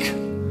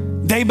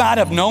think they might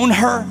have known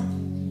her?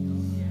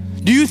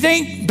 Do you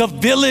think the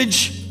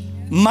village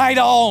might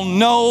all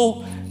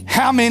know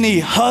how many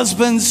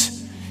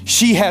husbands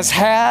she has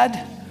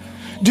had?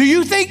 Do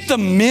you think the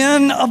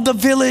men of the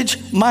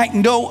village might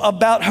know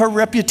about her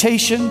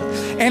reputation?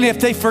 And if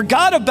they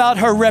forgot about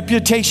her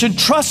reputation,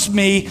 trust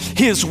me,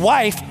 his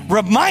wife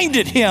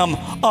reminded him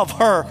of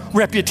her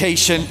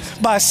reputation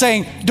by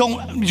saying,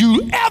 don't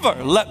you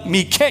ever let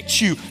me catch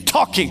you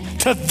talking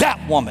to that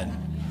woman.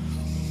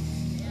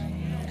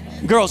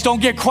 Girls,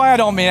 don't get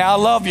quiet on me. I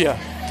love you.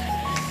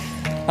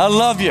 I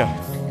love you.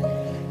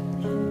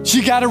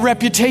 She got a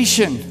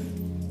reputation.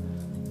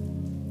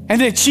 And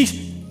then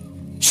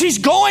she's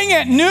going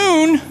at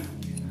noon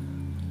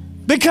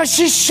because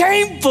she's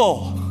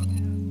shameful.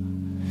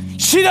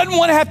 She doesn't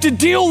want to have to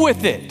deal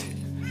with it.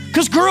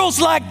 Because girls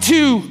like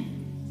to.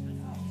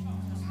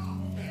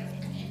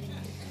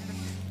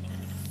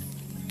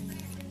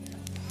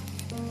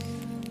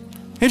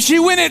 If she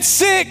went at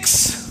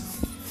 6,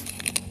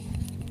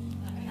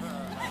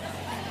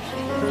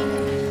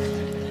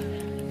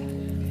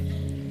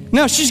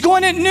 no, she's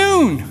going at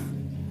noon.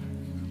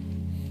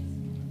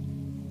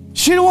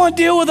 She don't want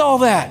to deal with all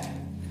that.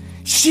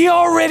 She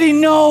already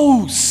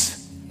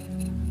knows.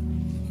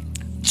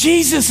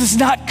 Jesus is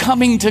not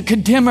coming to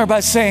condemn her by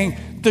saying,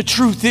 the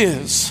truth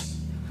is,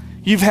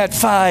 you've had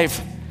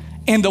 5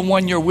 and the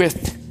one you're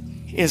with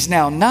is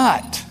now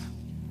not.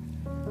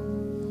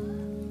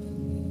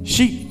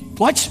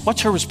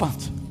 Watch her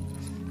response.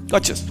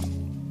 Watch this.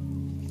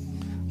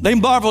 They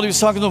marveled he was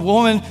talking to the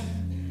woman.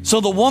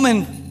 So the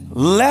woman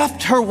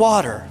left her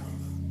water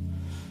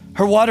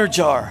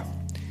jar,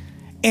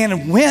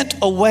 and went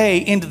away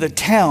into the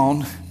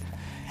town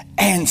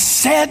and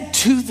said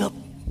to the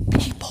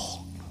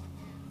people,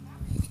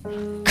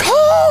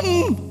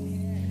 come,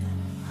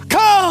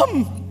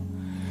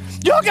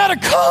 y'all gotta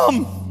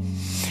come,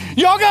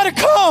 y'all gotta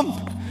come.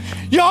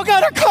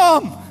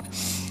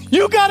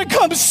 You got to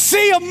come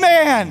see a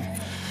man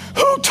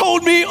who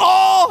told me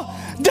all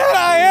that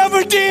I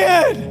ever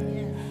did.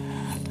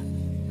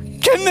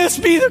 Can this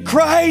be the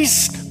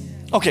Christ?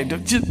 Okay,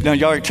 no,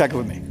 y'all are checking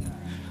with me.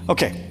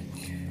 Okay,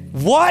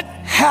 what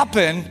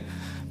happened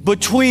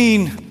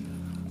between,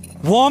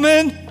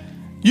 woman,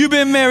 you've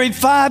been married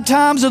 5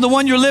 times and the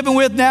one you're living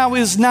with now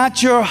is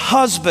not your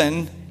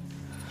husband,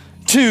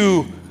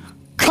 to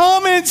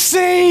come and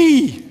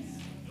see?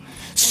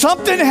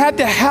 Something had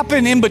to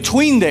happen in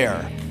between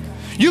there.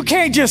 You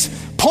can't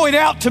just point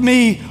out to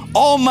me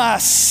all my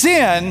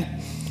sin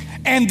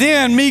and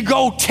then me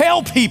go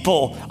tell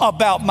people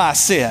about my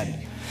sin.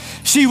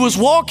 She was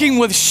walking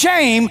with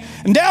shame.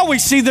 Now we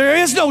see there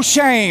is no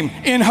shame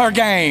in her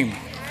game.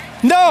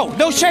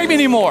 No shame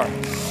anymore.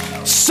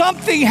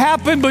 Something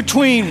happened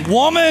between,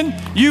 woman,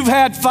 you've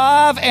had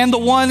 5 and the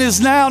one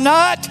is now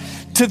not,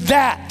 to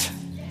that.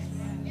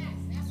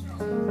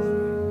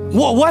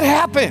 What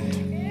happened?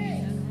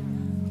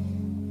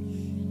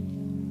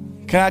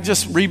 Can I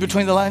just read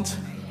between the lines?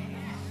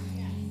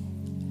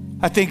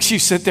 I think she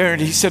sat there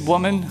and he said,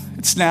 woman,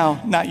 it's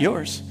now not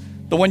yours.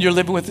 The one you're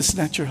living with is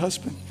not your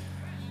husband.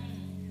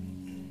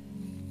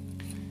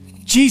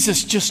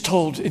 Jesus just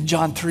told in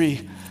John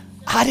 3,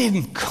 I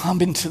didn't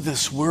come into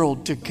this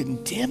world to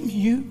condemn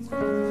you.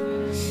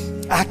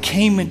 I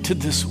came into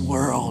this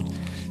world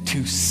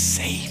to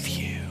save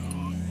you.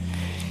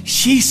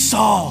 She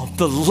saw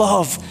the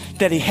love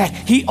that he had.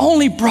 He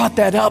only brought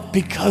that up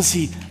because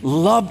he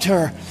loved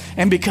her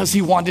and because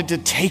he wanted to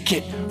take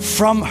it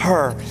from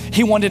her.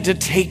 He wanted to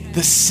take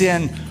the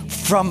sin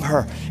from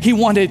her. He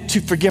wanted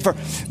to forgive her.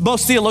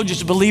 Most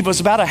theologians believe it was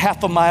about a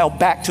half a mile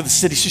back to the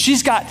city. So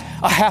she's got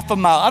a half a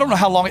mile. I don't know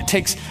how long it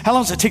takes. How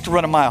long does it take to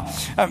run a mile?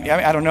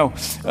 I don't know.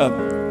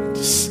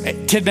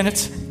 10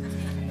 minutes?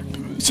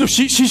 So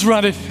she's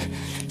running.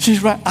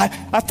 She's running.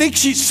 I think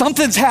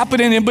something's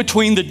happening in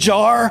between the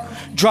jar,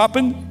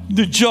 dropping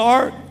the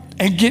jar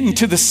and getting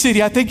to the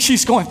city. I think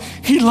she's going,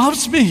 he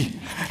loves me.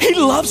 He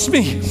loves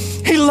me.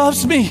 He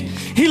loves me.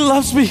 He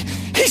loves me.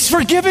 He's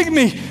forgiving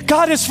me.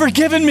 God has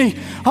forgiven me.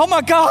 Oh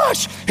my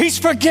gosh, he's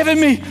forgiven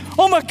me.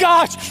 Oh my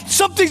gosh,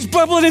 something's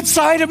bubbling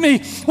inside of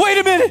me. Wait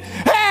a minute.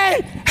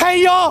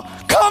 Hey y'all,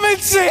 come and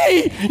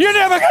see. You're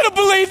never going to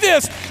believe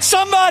this.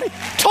 Somebody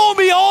told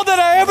me all that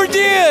I ever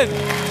did.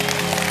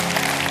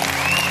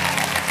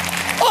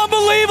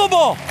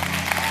 Unbelievable.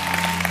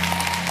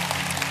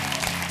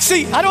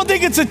 See, I don't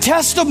think it's a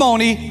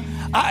testimony.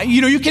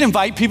 You can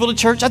invite people to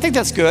church. I think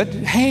that's good.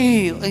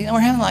 Hey, we're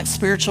having like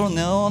spiritual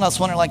noon. I was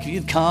wondering like if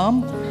you'd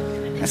come.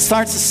 It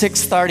starts at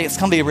 6:30. It's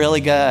going to be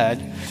really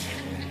good.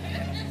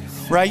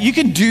 Right? You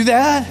can do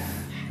that.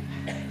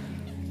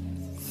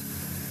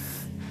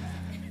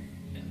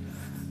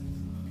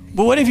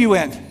 But what if you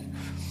went,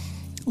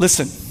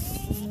 listen,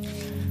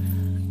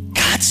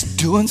 God's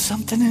doing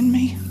something in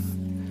me.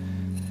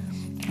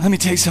 Let me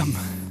tell you something.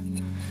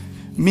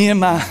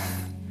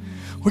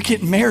 We're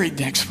getting married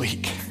next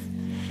week.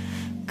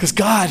 Because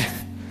God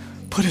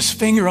put his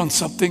finger on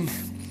something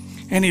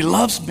and he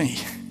loves me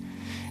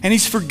and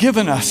he's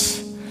forgiven us.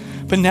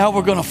 But now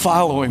we're going to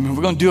follow him and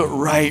we're going to do it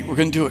right. We're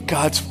going to do it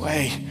God's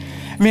way.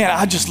 Man,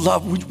 I just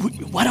love,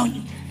 why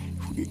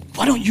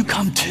don't you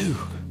come too?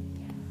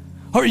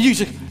 Or you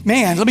say,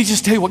 man, let me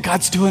just tell you what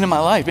God's doing in my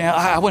life. Man,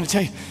 I want to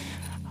tell you,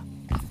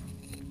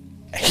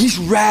 he's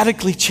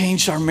radically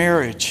changed our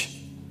marriage.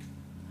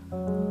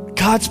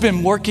 God's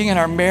been working in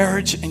our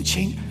marriage and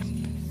changed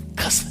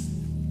because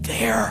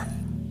they're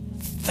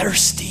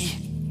thirsty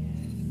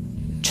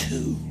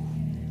too.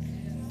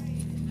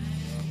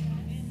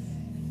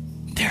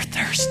 They're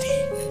thirsty.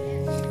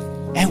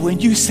 And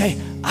when you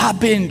say, I've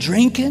been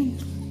drinking,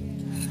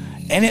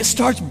 and it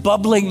starts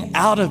bubbling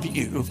out of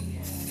you,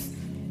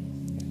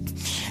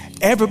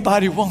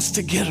 everybody wants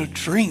to get a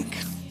drink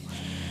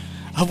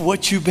of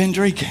what you've been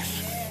drinking.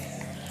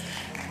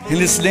 And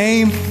his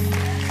name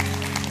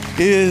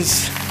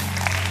is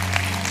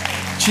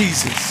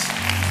Jesus.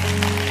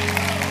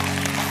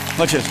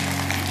 Watch this.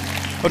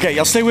 Okay,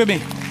 y'all stay with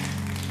me.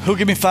 Who'll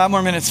give me 5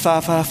 more minutes?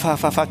 5,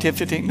 10,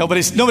 15.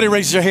 Nobody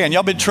raises their hand.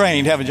 Y'all been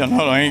trained, haven't you?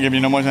 No, I ain't giving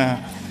you no more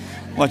time.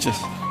 Watch this.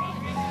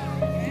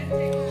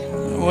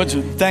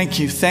 Thank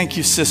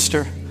you,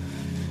 sister.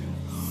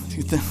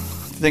 You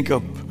think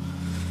a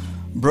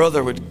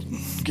brother would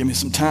give me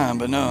some time,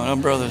 but no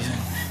brothers.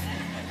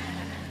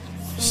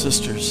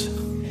 Sisters.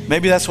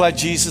 Maybe that's why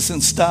Jesus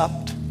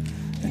stopped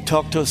and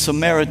talked to a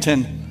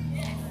Samaritan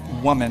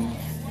woman.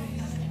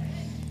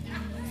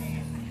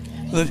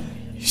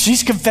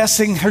 She's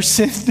confessing her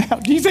sin now.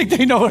 Do you think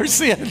they know her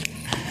sin?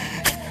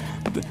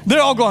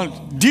 They're all going,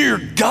 dear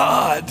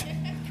God.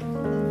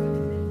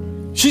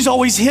 She's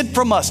always hid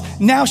from us.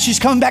 Now she's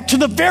coming back to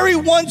the very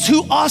ones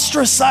who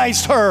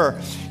ostracized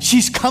her.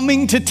 She's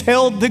coming to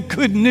tell the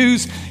good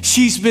news.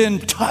 She's been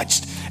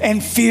touched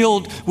and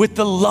filled with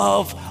the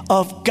love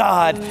of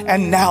God.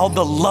 And now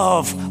the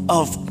love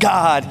of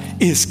God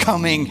is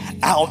coming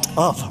out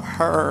of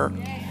her.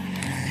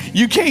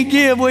 You can't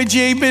give what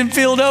you ain't been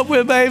filled up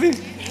with, baby.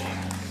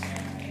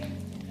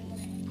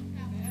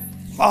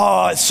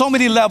 so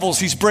many levels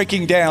he's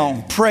breaking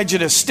down.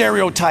 Prejudice,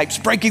 stereotypes,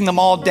 breaking them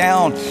all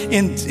down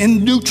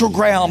in neutral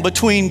ground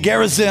between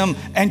Gerizim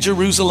and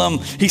Jerusalem.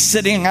 He's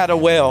sitting at a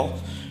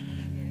well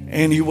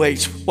and he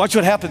waits. Watch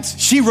what happens.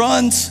 She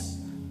runs.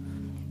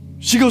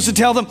 She goes to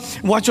tell them.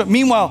 Watch what.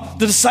 Meanwhile,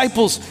 the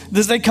disciples,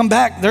 as they come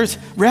back, there's,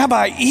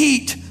 Rabbi,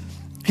 eat.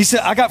 He said,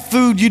 I got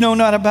food you know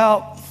not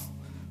about.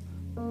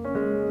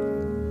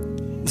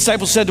 The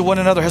disciples said to one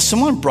another, has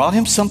someone brought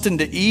him something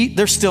to eat?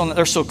 They're so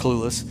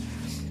clueless.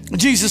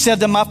 Jesus said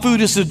that my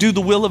food is to do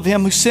the will of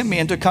him who sent me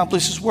and to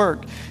accomplish his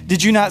work.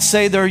 Did you not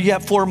say there are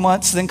yet 4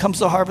 months, then comes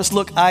the harvest?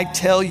 Look, I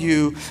tell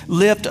you,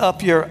 lift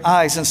up your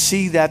eyes and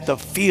see that the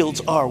fields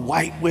are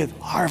white with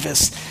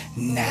harvest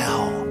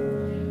now.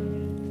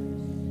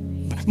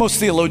 Most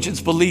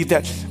theologians believe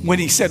that when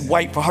he said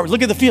white for harvest,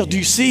 look at the field. Do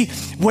you see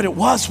what it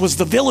was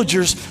the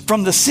villagers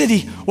from the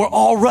city were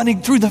all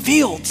running through the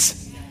fields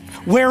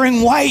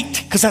wearing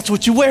white, because that's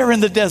what you wear in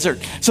the desert.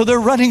 So they're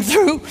running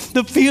through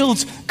the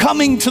fields,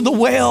 coming to the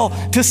well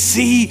to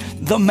see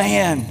the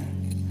man.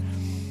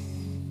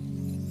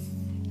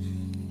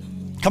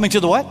 Coming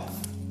to the what?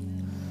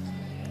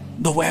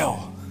 The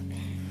well.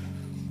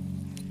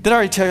 Did I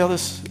already tell you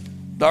this?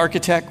 The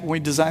architect, when we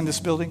designed this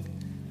building?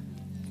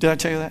 Did I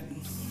tell you that?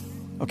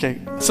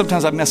 Okay,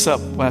 sometimes I mess up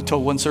when I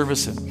told one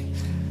service.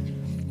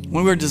 When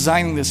we were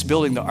designing this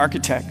building, the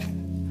architect,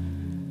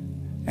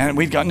 and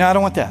we'd go, no, I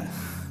don't want that.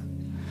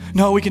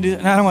 No, we can do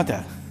that. No, I don't want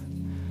that.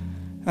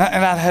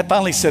 And I had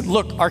finally said,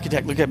 look,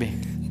 architect, look at me.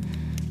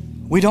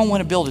 We don't want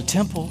to build a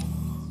temple.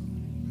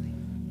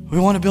 We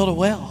want to build a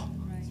well.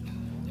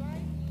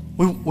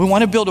 We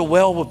want to build a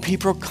well where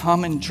people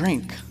come and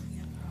drink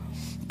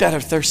that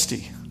are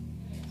thirsty.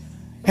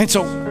 And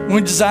so when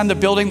we designed the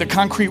building, the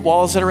concrete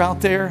walls that are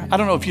out there, I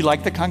don't know if you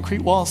like the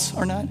concrete walls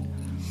or not.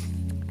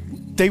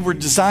 They were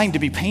designed to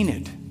be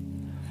painted.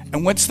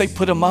 And once they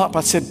put them up,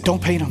 I said,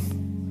 don't paint them.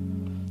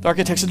 The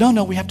architect said,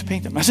 no, we have to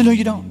paint them. I said, no,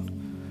 you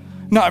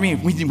don't. No, I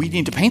mean, we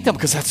need to paint them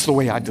because that's the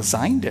way I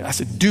designed it. I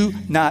said, do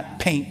not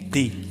paint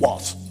the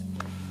walls.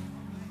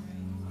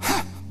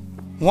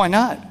 Why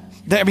not?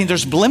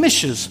 There's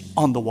blemishes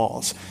on the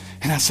walls.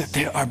 And I said,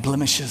 there are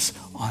blemishes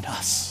on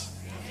us.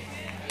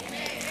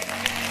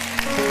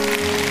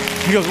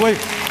 He goes, wait.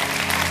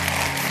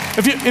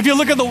 If you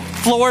look at the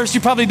floors,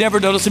 you probably never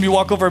notice them. You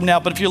walk over them now,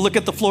 but if you look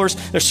at the floors,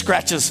 there's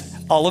scratches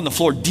all on the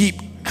floor,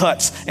 deep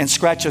cuts and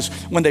scratches.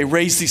 When they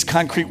raised these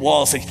concrete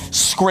walls, they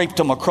scraped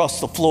them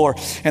across the floor.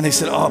 And they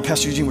said, oh,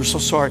 Pastor Eugene, we're so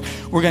sorry.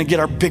 We're going to get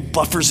our big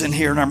buffers in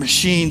here and our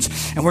machines,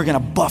 and we're going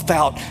to buff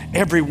out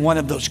every one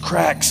of those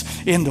cracks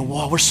in the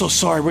wall. We're so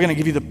sorry. We're going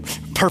to give you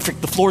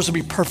the floors will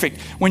be perfect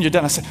when you're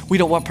done. I said, we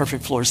don't want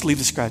perfect floors. Leave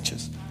the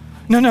scratches.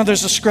 No,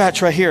 there's a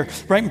scratch right here,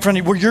 right in front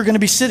of you, where you're going to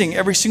be sitting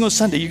every single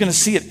Sunday. You're going to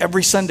see it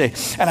every Sunday.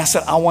 And I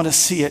said, I want to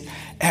see it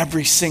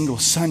every single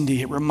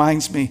Sunday. It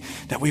reminds me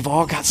that we've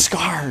all got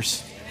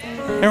scars.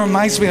 It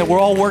reminds me that we're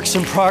all works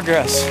in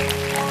progress.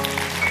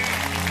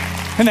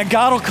 And that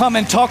God will come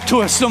and talk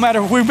to us no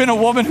matter if we've been a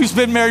woman who's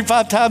been married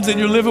 5 times and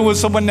you're living with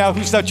someone now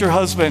who's not your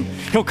husband.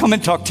 He'll come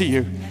and talk to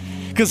you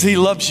because he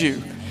loves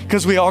you,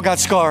 because we all got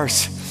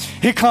scars.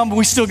 He come,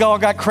 we still all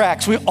got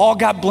cracks. We all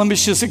got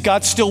blemishes, and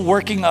God's still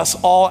working us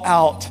all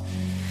out.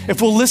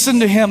 If we'll listen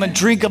to him and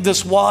drink of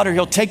this water,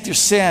 he'll take your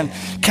sin,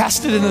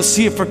 cast it in the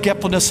sea of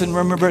forgetfulness, and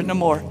remember it no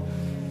more.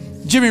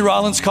 Jimmy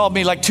Rollins called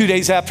me like 2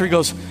 days after. He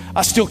goes,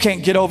 I still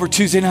can't get over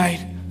Tuesday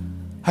night.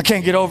 I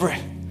can't get over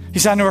it. He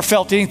said, I never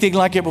felt anything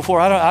like it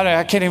before.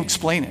 I can't even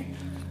explain it.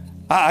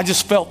 I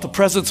just felt the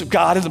presence of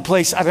God in the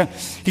place.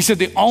 He said,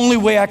 the only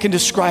way I can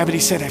describe it, he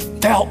said, I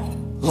felt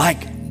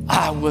like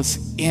I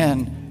was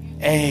in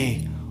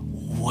a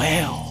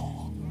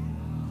well.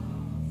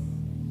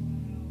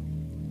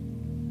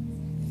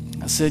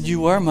 I said, you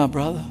were, my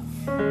brother.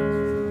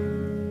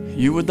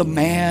 You were the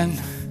man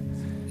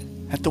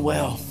at the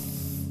well.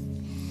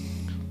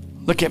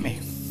 Look at me.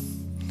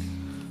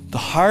 The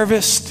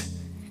harvest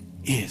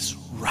is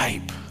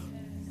ripe.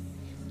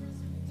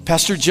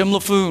 Pastor Jim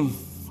LaFoon,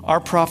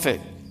 our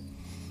prophet,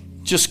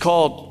 just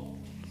called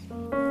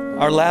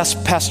our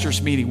last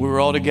pastor's meeting. We were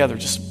all together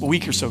just a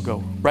week or so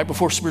ago, right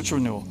before spiritual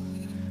renewal,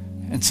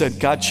 and said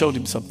God showed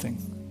him something.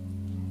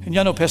 And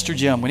y'all know Pastor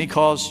Jim, when he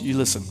calls, you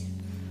listen.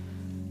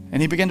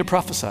 And he began to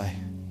prophesy.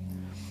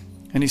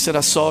 And he said,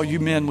 I saw you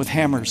men with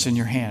hammers in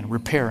your hand,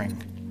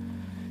 repairing.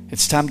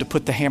 It's time to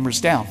put the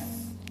hammers down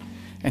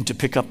and to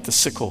pick up the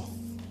sickle,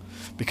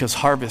 because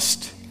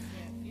harvest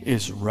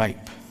is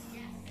ripe.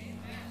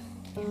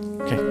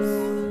 Okay,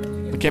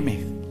 look at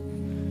me.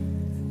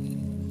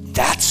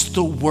 That's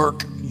the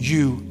work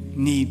you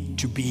need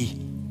to be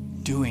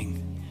doing.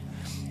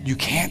 You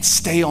can't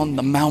stay on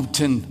the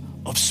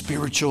mountain of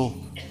spiritual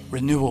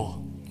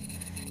renewal.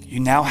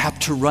 You now have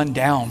to run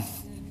down,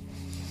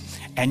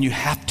 and you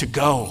have to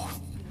go,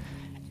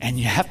 and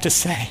you have to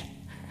say,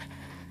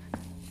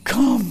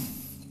 come.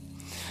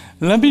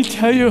 Let me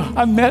tell you,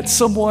 I met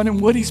someone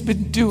and what he's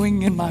been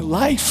doing in my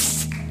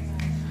life.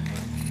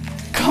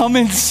 Come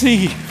and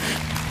see.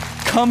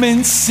 Come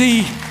and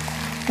see.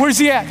 Where's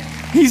he at?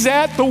 He's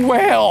at the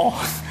well.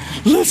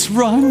 Let's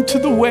run to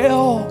the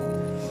well.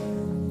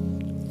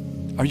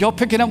 Are y'all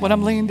picking up what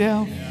I'm laying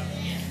down?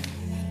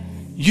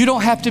 You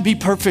don't have to be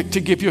perfect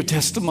to give your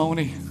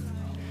testimony.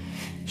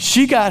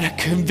 She got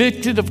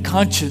convicted of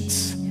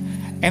conscience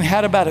and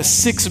had about a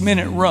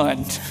 6-minute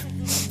run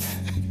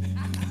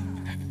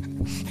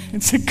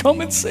and said,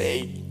 come and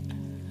see.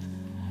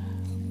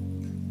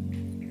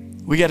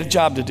 We got a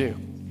job to do.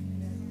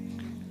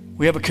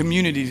 We have a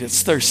community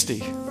that's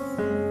thirsty.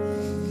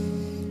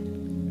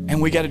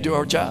 And we got to do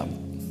our job.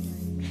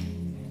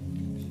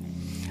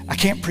 I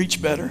can't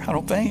preach better, I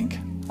don't think.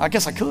 I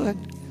guess I could.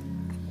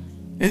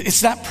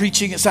 It's not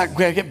preaching. It's not we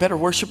got to get better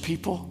worship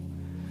people.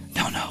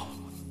 No.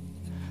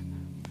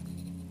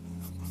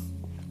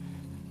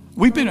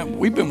 We've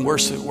been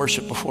worse at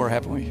worship before,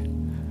 haven't we?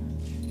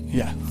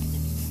 Yeah.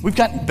 We've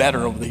gotten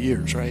better over the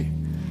years, right?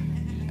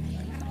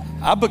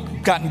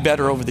 I've gotten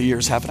better over the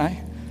years, haven't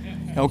I?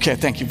 Okay,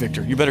 thank you,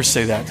 Victor. You better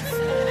say that.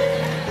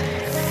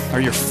 Or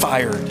you're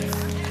fired.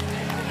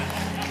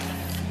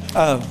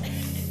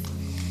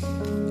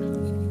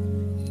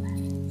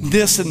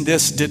 This and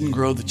this didn't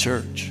grow the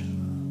church.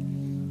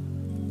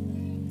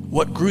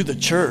 What grew the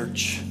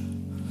church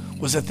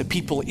was that the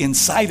people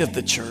inside of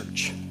the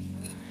church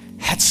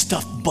had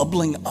stuff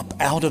bubbling up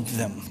out of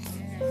them.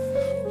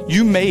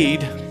 You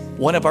made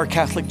one of our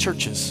Catholic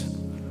churches.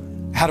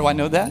 How do I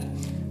know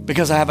that?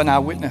 Because I have an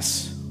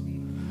eyewitness.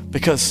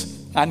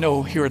 Because I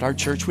know here at our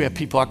church we have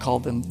people, I call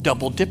them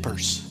double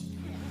dippers.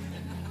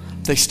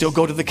 They still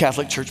go to the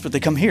Catholic church, but they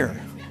come here.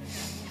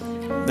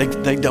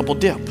 They double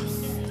dip.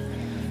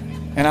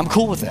 And I'm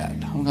cool with that.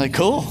 I'm like,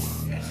 cool.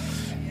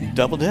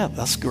 Double dip,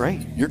 that's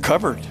great. You're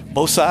covered,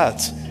 both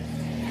sides.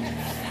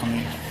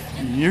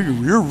 I mean,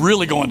 you're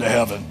really going to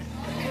heaven.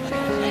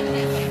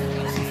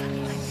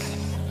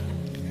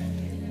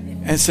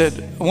 And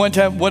said, one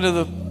time, one of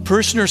the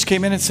parishioners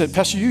came in and said,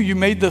 Pastor, you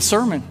made the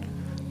sermon.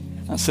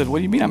 I said, what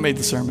do you mean I made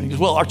the sermon? He goes,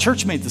 well, our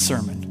church made the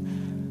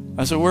sermon.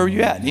 I said, where were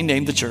you at? And he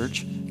named the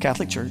church,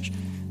 Catholic church.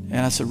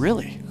 And I said,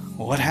 really?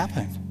 Well, what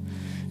happened?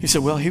 He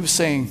said, well, he was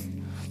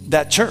saying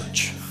that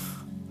church.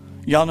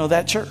 Y'all know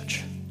that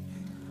church.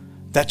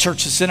 That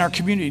church is in our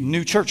community,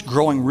 new church,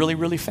 growing really,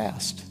 really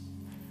fast.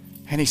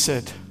 And he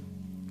said,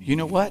 you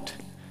know what?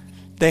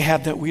 They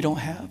have that we don't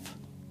have.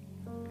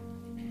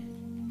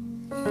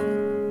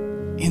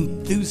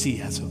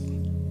 Enthusiasm.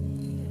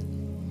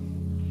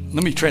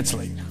 Let me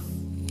translate.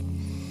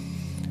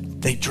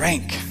 They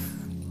drank,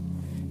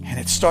 and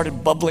it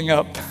started bubbling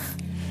up,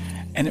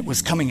 and it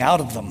was coming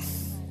out of them.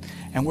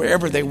 And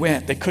wherever they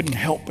went, they couldn't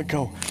help but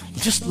go,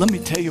 just let me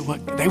tell you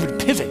what, they would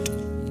pivot.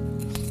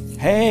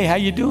 Hey, how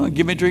you doing?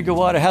 Give me a drink of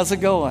water. How's it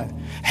going?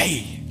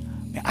 Hey,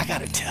 man, I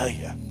got to tell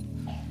you,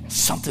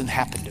 something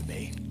happened to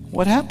me.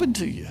 What happened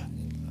to you?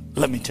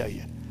 Let me tell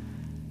you.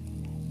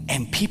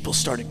 And people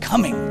started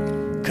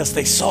coming because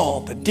they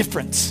saw the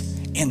difference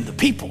in the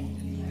people.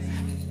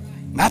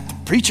 Not the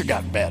preacher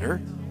got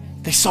better.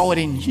 They saw it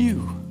in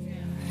you.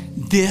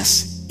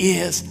 This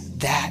is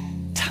that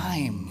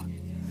time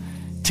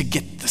to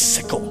get the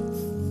sickle.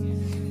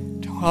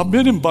 I've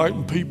been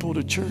inviting people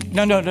to church.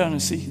 No.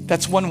 See,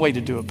 that's one way to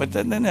do it, but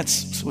then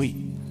that's sweet.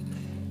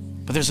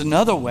 But there's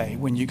another way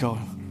when you go,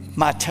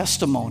 my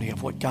testimony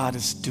of what God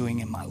is doing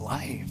in my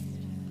life.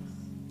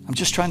 I'm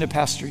just trying to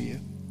pastor you.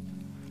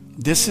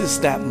 This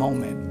is that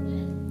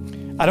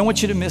moment. I don't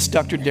want you to miss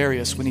Dr.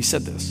 Darius when he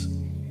said this,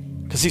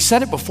 because he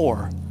said it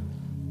before,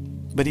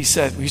 but he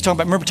said,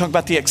 remember talking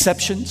about the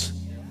exceptions?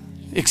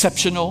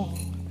 Exceptional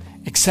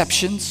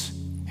exceptions.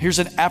 Here's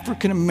an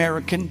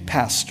African-American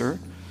pastor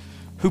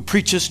who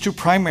preaches to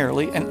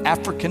primarily an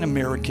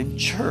African-American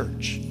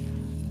church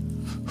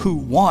who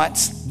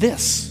wants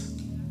this.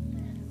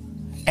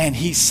 And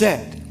he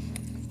said,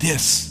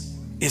 this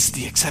is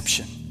the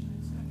exception.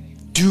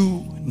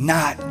 Do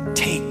not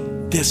take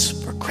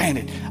this for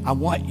granted. I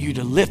want you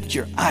to lift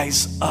your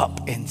eyes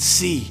up and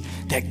see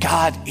that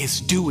God is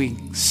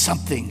doing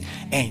something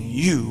and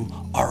you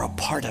are a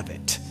part of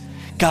it.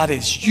 God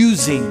is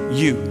using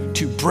you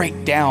to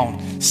break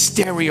down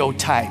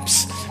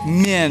stereotypes.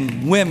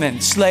 Men, women,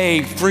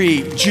 slave,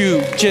 free,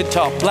 Jew,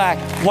 Gentile, black,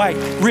 white,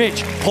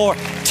 rich, poor,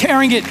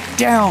 tearing it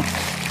down.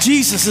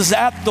 Jesus is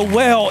at the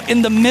well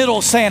in the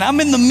middle saying,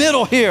 I'm in the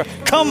middle here.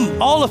 Come,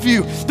 all of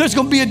you. There's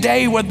going to be a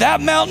day where that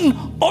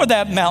mountain or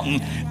that mountain,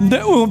 we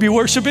won't be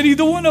worshiping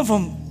either one of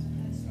them.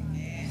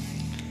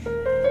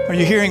 Are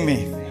you hearing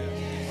me?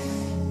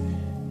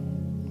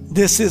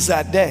 This is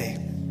that day.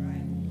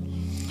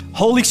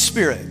 Holy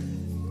Spirit,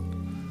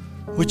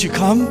 would you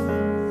come?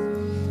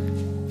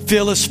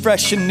 Fill us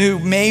fresh and new.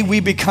 May we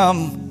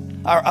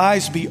become, our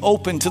eyes be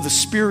open to the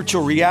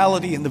spiritual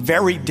reality in the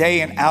very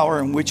day and hour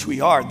in which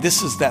we are.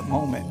 This is that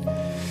moment.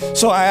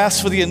 So I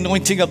ask for the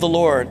anointing of the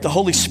Lord, the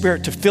Holy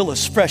Spirit, to fill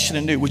us fresh and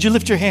anew. Would you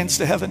lift your hands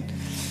to heaven?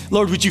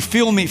 Lord, would you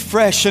fill me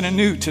fresh and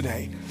anew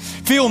today?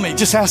 Fill me,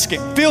 just ask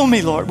him. Fill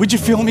me, Lord. Would you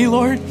fill me,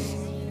 Lord?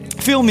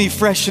 Fill me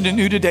fresh and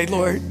anew today,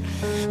 Lord.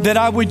 that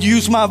I would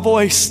use my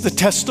voice, the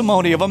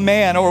testimony of a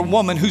man or a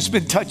woman who's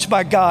been touched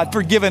by God,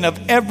 forgiven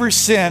of every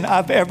sin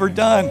I've ever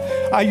done.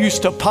 I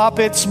used to pop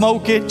it,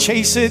 smoke it,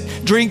 chase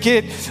it, drink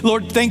it.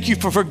 Lord, thank you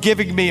for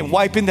forgiving me and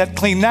wiping that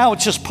clean. Now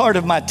it's just part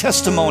of my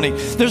testimony.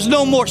 There's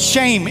no more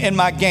shame in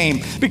my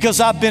game because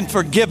I've been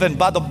forgiven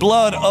by the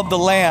blood of the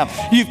Lamb.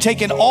 You've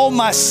taken all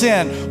my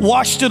sin,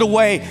 washed it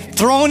away,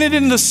 thrown it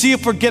in the sea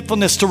of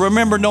forgetfulness to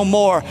remember no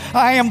more.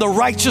 I am the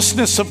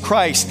righteousness of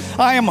Christ.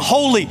 I am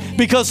holy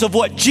because of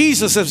what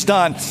Jesus has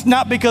done,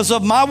 not because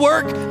of my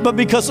work, but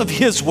because of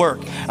his work.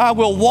 I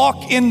will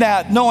walk in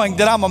that knowing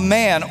that I'm a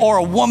man or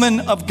a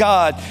woman of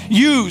God,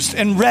 used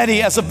and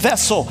ready as a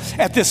vessel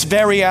at this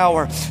very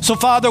hour. So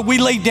Father, we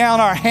lay down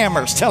our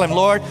hammers. Tell him,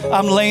 Lord,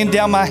 I'm laying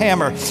down my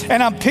hammer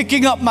and I'm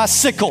picking up my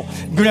sickle.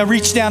 I'm going to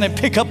reach down and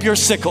pick up your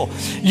sickle.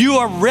 You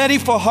are ready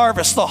for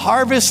harvest. The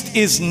harvest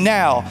is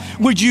now.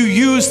 Would you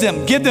use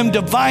them? Give them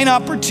divine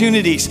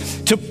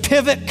opportunities to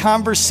pivot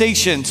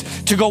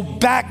conversations, to go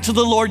back to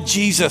the Lord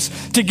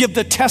Jesus, to give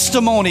the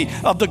testimony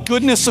of the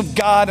goodness of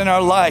God in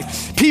our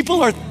life.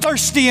 People are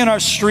thirsty in our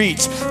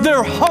streets.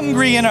 They're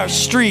hungry in our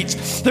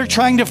streets. They're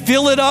trying to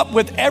fill it up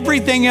with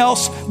everything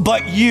else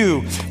but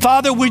you.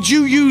 Father, would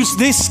you use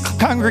this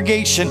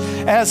congregation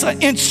as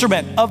an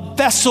instrument, a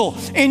vessel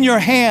in your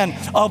hand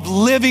of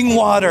living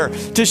water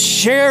to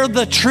share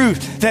the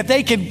truth, that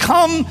they can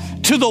come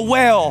to the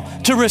well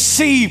to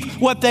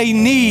receive what they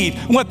need,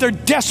 what they're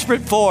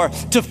desperate for,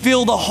 to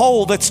fill the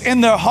hole that's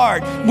in their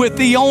heart with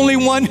the only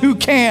one who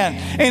can,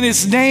 and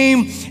his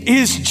name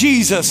is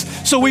Jesus.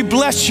 So we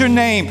bless your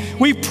name.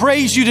 We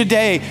praise you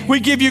today. We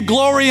give you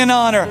glory and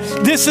honor.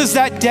 This is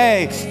that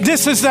day.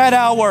 This is that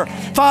hour.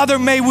 Father,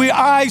 may we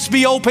eyes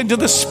be open to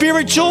the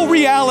spiritual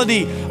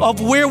reality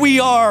of where we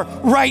are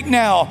right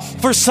now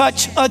for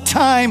such a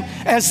time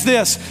as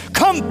this.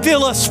 Come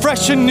fill us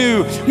fresh and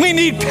new. We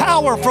need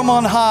power from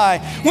on high.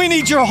 We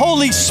need your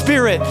Holy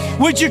Spirit.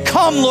 Would you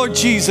come, Lord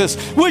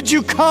Jesus? Would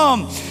you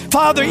come?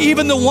 Father,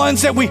 even the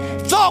ones that we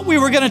thought we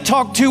were going to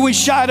talk to, we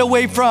shied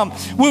away from.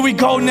 Will we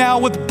go now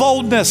with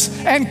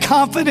boldness and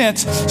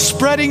confidence,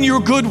 spreading your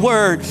good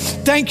word?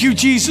 Thank you,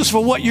 Jesus,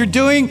 for what you're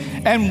doing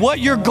and what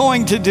you're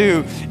going to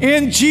do.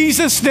 In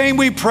Jesus' name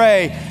we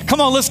pray.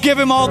 Come on, let's give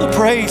him all the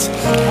praise,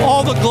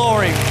 all the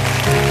glory,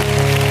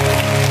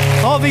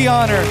 all the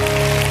honor.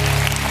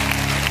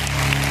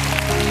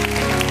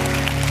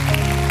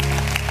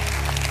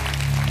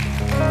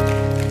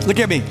 Look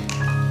at me.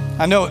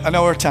 I know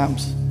our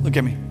times. Look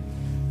at me.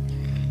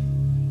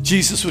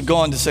 Jesus would go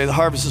on to say, the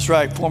harvest is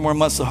ripe, 4 more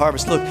months to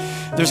harvest. Look,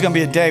 there's going to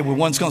be a day where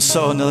one's going to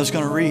sow and another's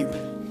going to reap.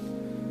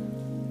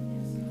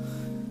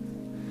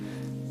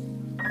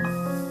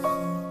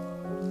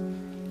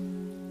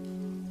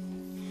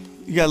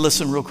 You got to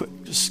listen real quick.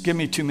 Just give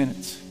me 2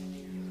 minutes.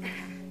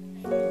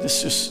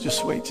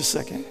 Just wait just a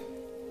second.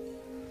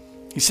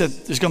 He said,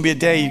 there's going to be a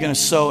day you're going to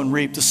sow and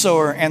reap. The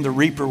sower and the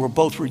reaper will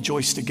both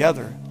rejoice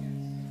together.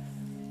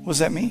 What does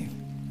that mean?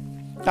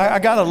 I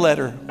got a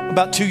letter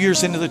about 2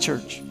 years into the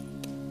church.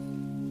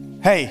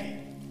 Hey,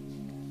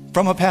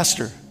 from a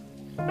pastor,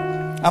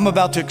 I'm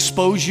about to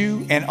expose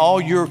you and all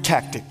your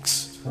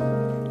tactics.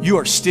 You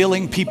are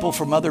stealing people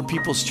from other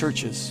people's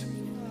churches.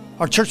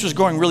 Our church was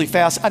growing really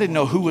fast. I didn't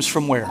know who was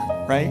from where,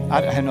 right?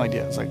 I had no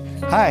idea. It's like,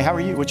 hi, how are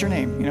you? What's your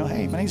name?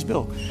 Hey, my name's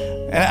Bill.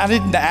 And I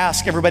didn't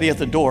ask everybody at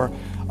the door,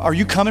 are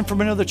you coming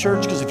from another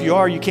church? Because if you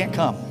are, you can't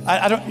come.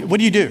 What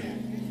do you do?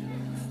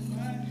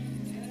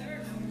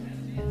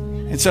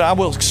 And said, I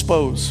will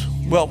expose.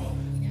 Well,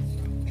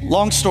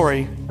 long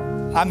story,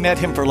 I met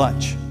him for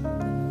lunch.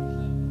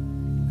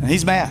 And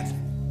he's mad.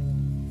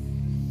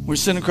 We're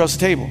sitting across the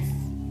table.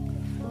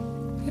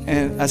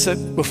 And I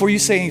said, before you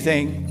say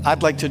anything,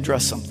 I'd like to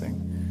address something.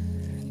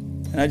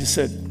 And I just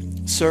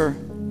said, sir,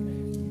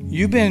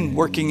 you've been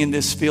working in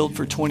this field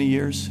for 20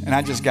 years, and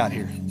I just got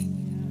here.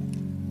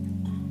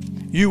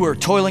 You were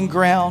toiling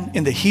ground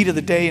in the heat of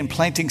the day and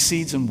planting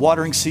seeds and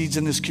watering seeds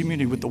in this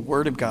community with the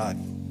word of God.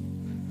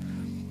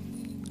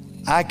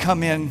 I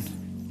come in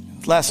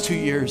the last 2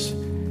 years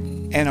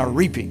and are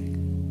reaping.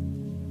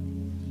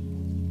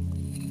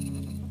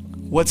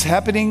 What's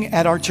happening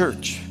at our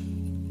church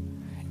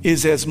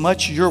is as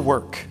much your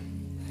work.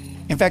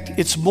 In fact,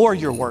 it's more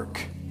your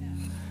work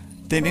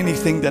than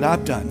anything that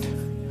I've done.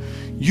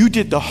 You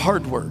did the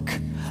hard work.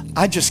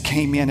 I just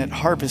came in at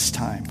harvest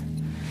time.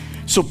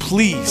 So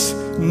please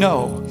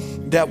know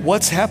that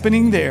what's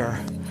happening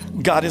there,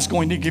 God is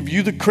going to give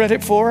you the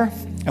credit for.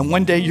 And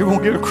one day you're going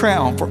to get a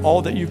crown for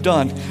all that you've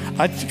done.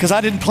 Because I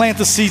didn't plant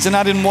the seeds and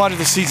I didn't water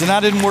the seeds and I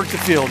didn't work the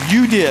field.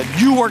 You did.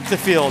 You worked the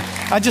field.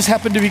 I just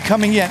happened to be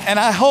coming in. And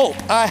I hope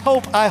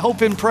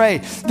and pray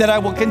that I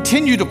will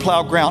continue to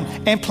plow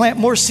ground and plant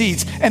more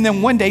seeds. And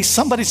then one day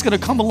somebody's going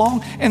to come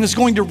along and is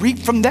going to reap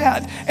from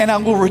that. And I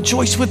will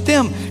rejoice with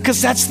them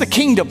because that's the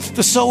kingdom.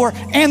 The sower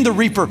and the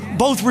reaper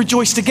both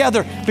rejoice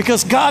together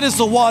because God is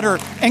the water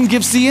and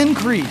gives the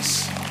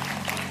increase.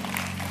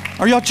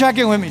 Are y'all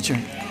tracking with me, church?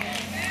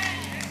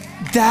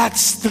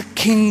 That's the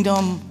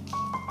kingdom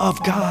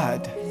of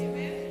God.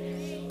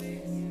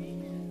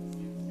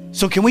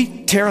 So can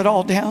we tear it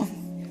all down?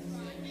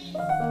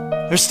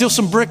 There's still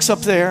some bricks up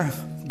there.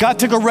 God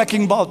took a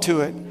wrecking ball to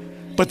it,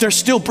 but there's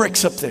still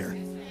bricks up there.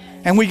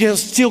 And we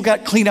still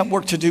got cleanup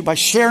work to do by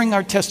sharing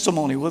our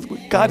testimony with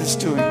what God is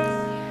doing.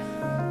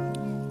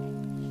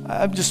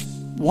 I just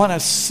want to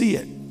see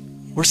it.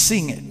 We're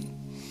seeing it.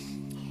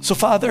 So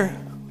Father,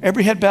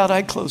 every head bowed,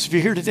 eye closed. If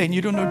you're here today and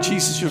you don't know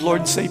Jesus, your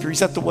Lord and Savior,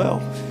 he's at the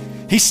well.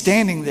 He's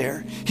standing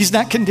there. He's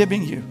not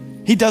condemning you.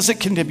 He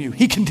doesn't condemn you.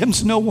 He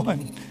condemns no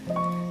one.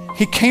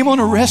 He came on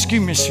a rescue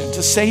mission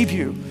to save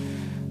you,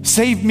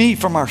 save me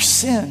from our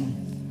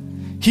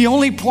sin. He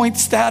only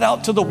points that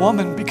out to the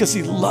woman because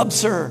he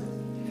loves her.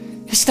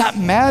 He's not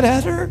mad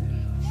at her.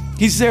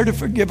 He's there to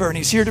forgive her, and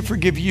he's here to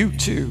forgive you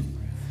too.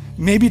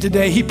 Maybe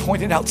today he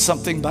pointed out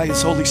something by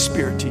his Holy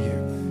Spirit to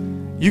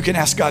you. You can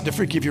ask God to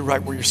forgive you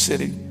right where you're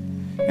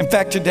sitting. In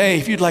fact, today,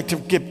 if you'd like to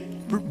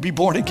be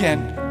born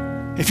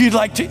again, if you'd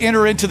like to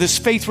enter into this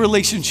faith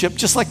relationship,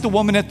 just like the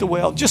woman at the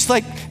well, just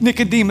like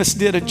Nicodemus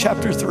did in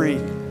chapter 3,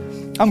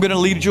 I'm going to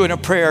lead you in a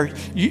prayer.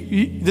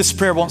 This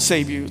prayer won't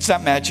save you. It's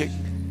not magic.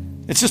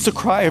 It's just a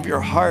cry of your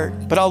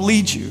heart, but I'll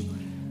lead you.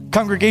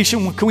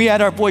 Congregation, can we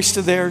add our voice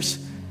to theirs?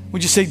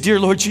 Would you say, Dear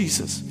Lord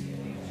Jesus,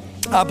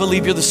 I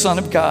believe you're the Son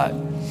of God.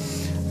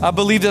 I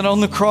believe that on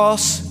the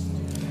cross,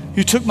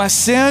 you took my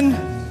sin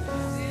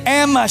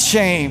and my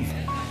shame,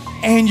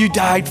 and you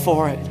died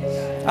for it.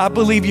 I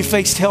believe you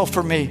faced hell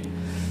for me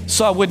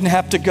so I wouldn't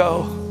have to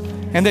go,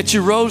 and that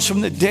you rose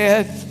from the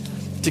dead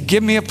to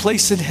give me a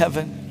place in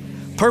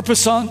heaven,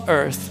 purpose on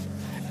earth,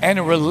 and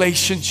a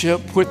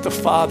relationship with the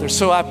Father.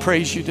 So I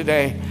praise you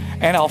today,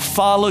 and I'll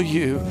follow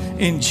you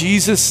in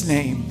Jesus'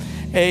 name.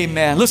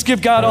 Amen. Let's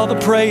give God all the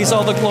praise,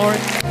 all the glory.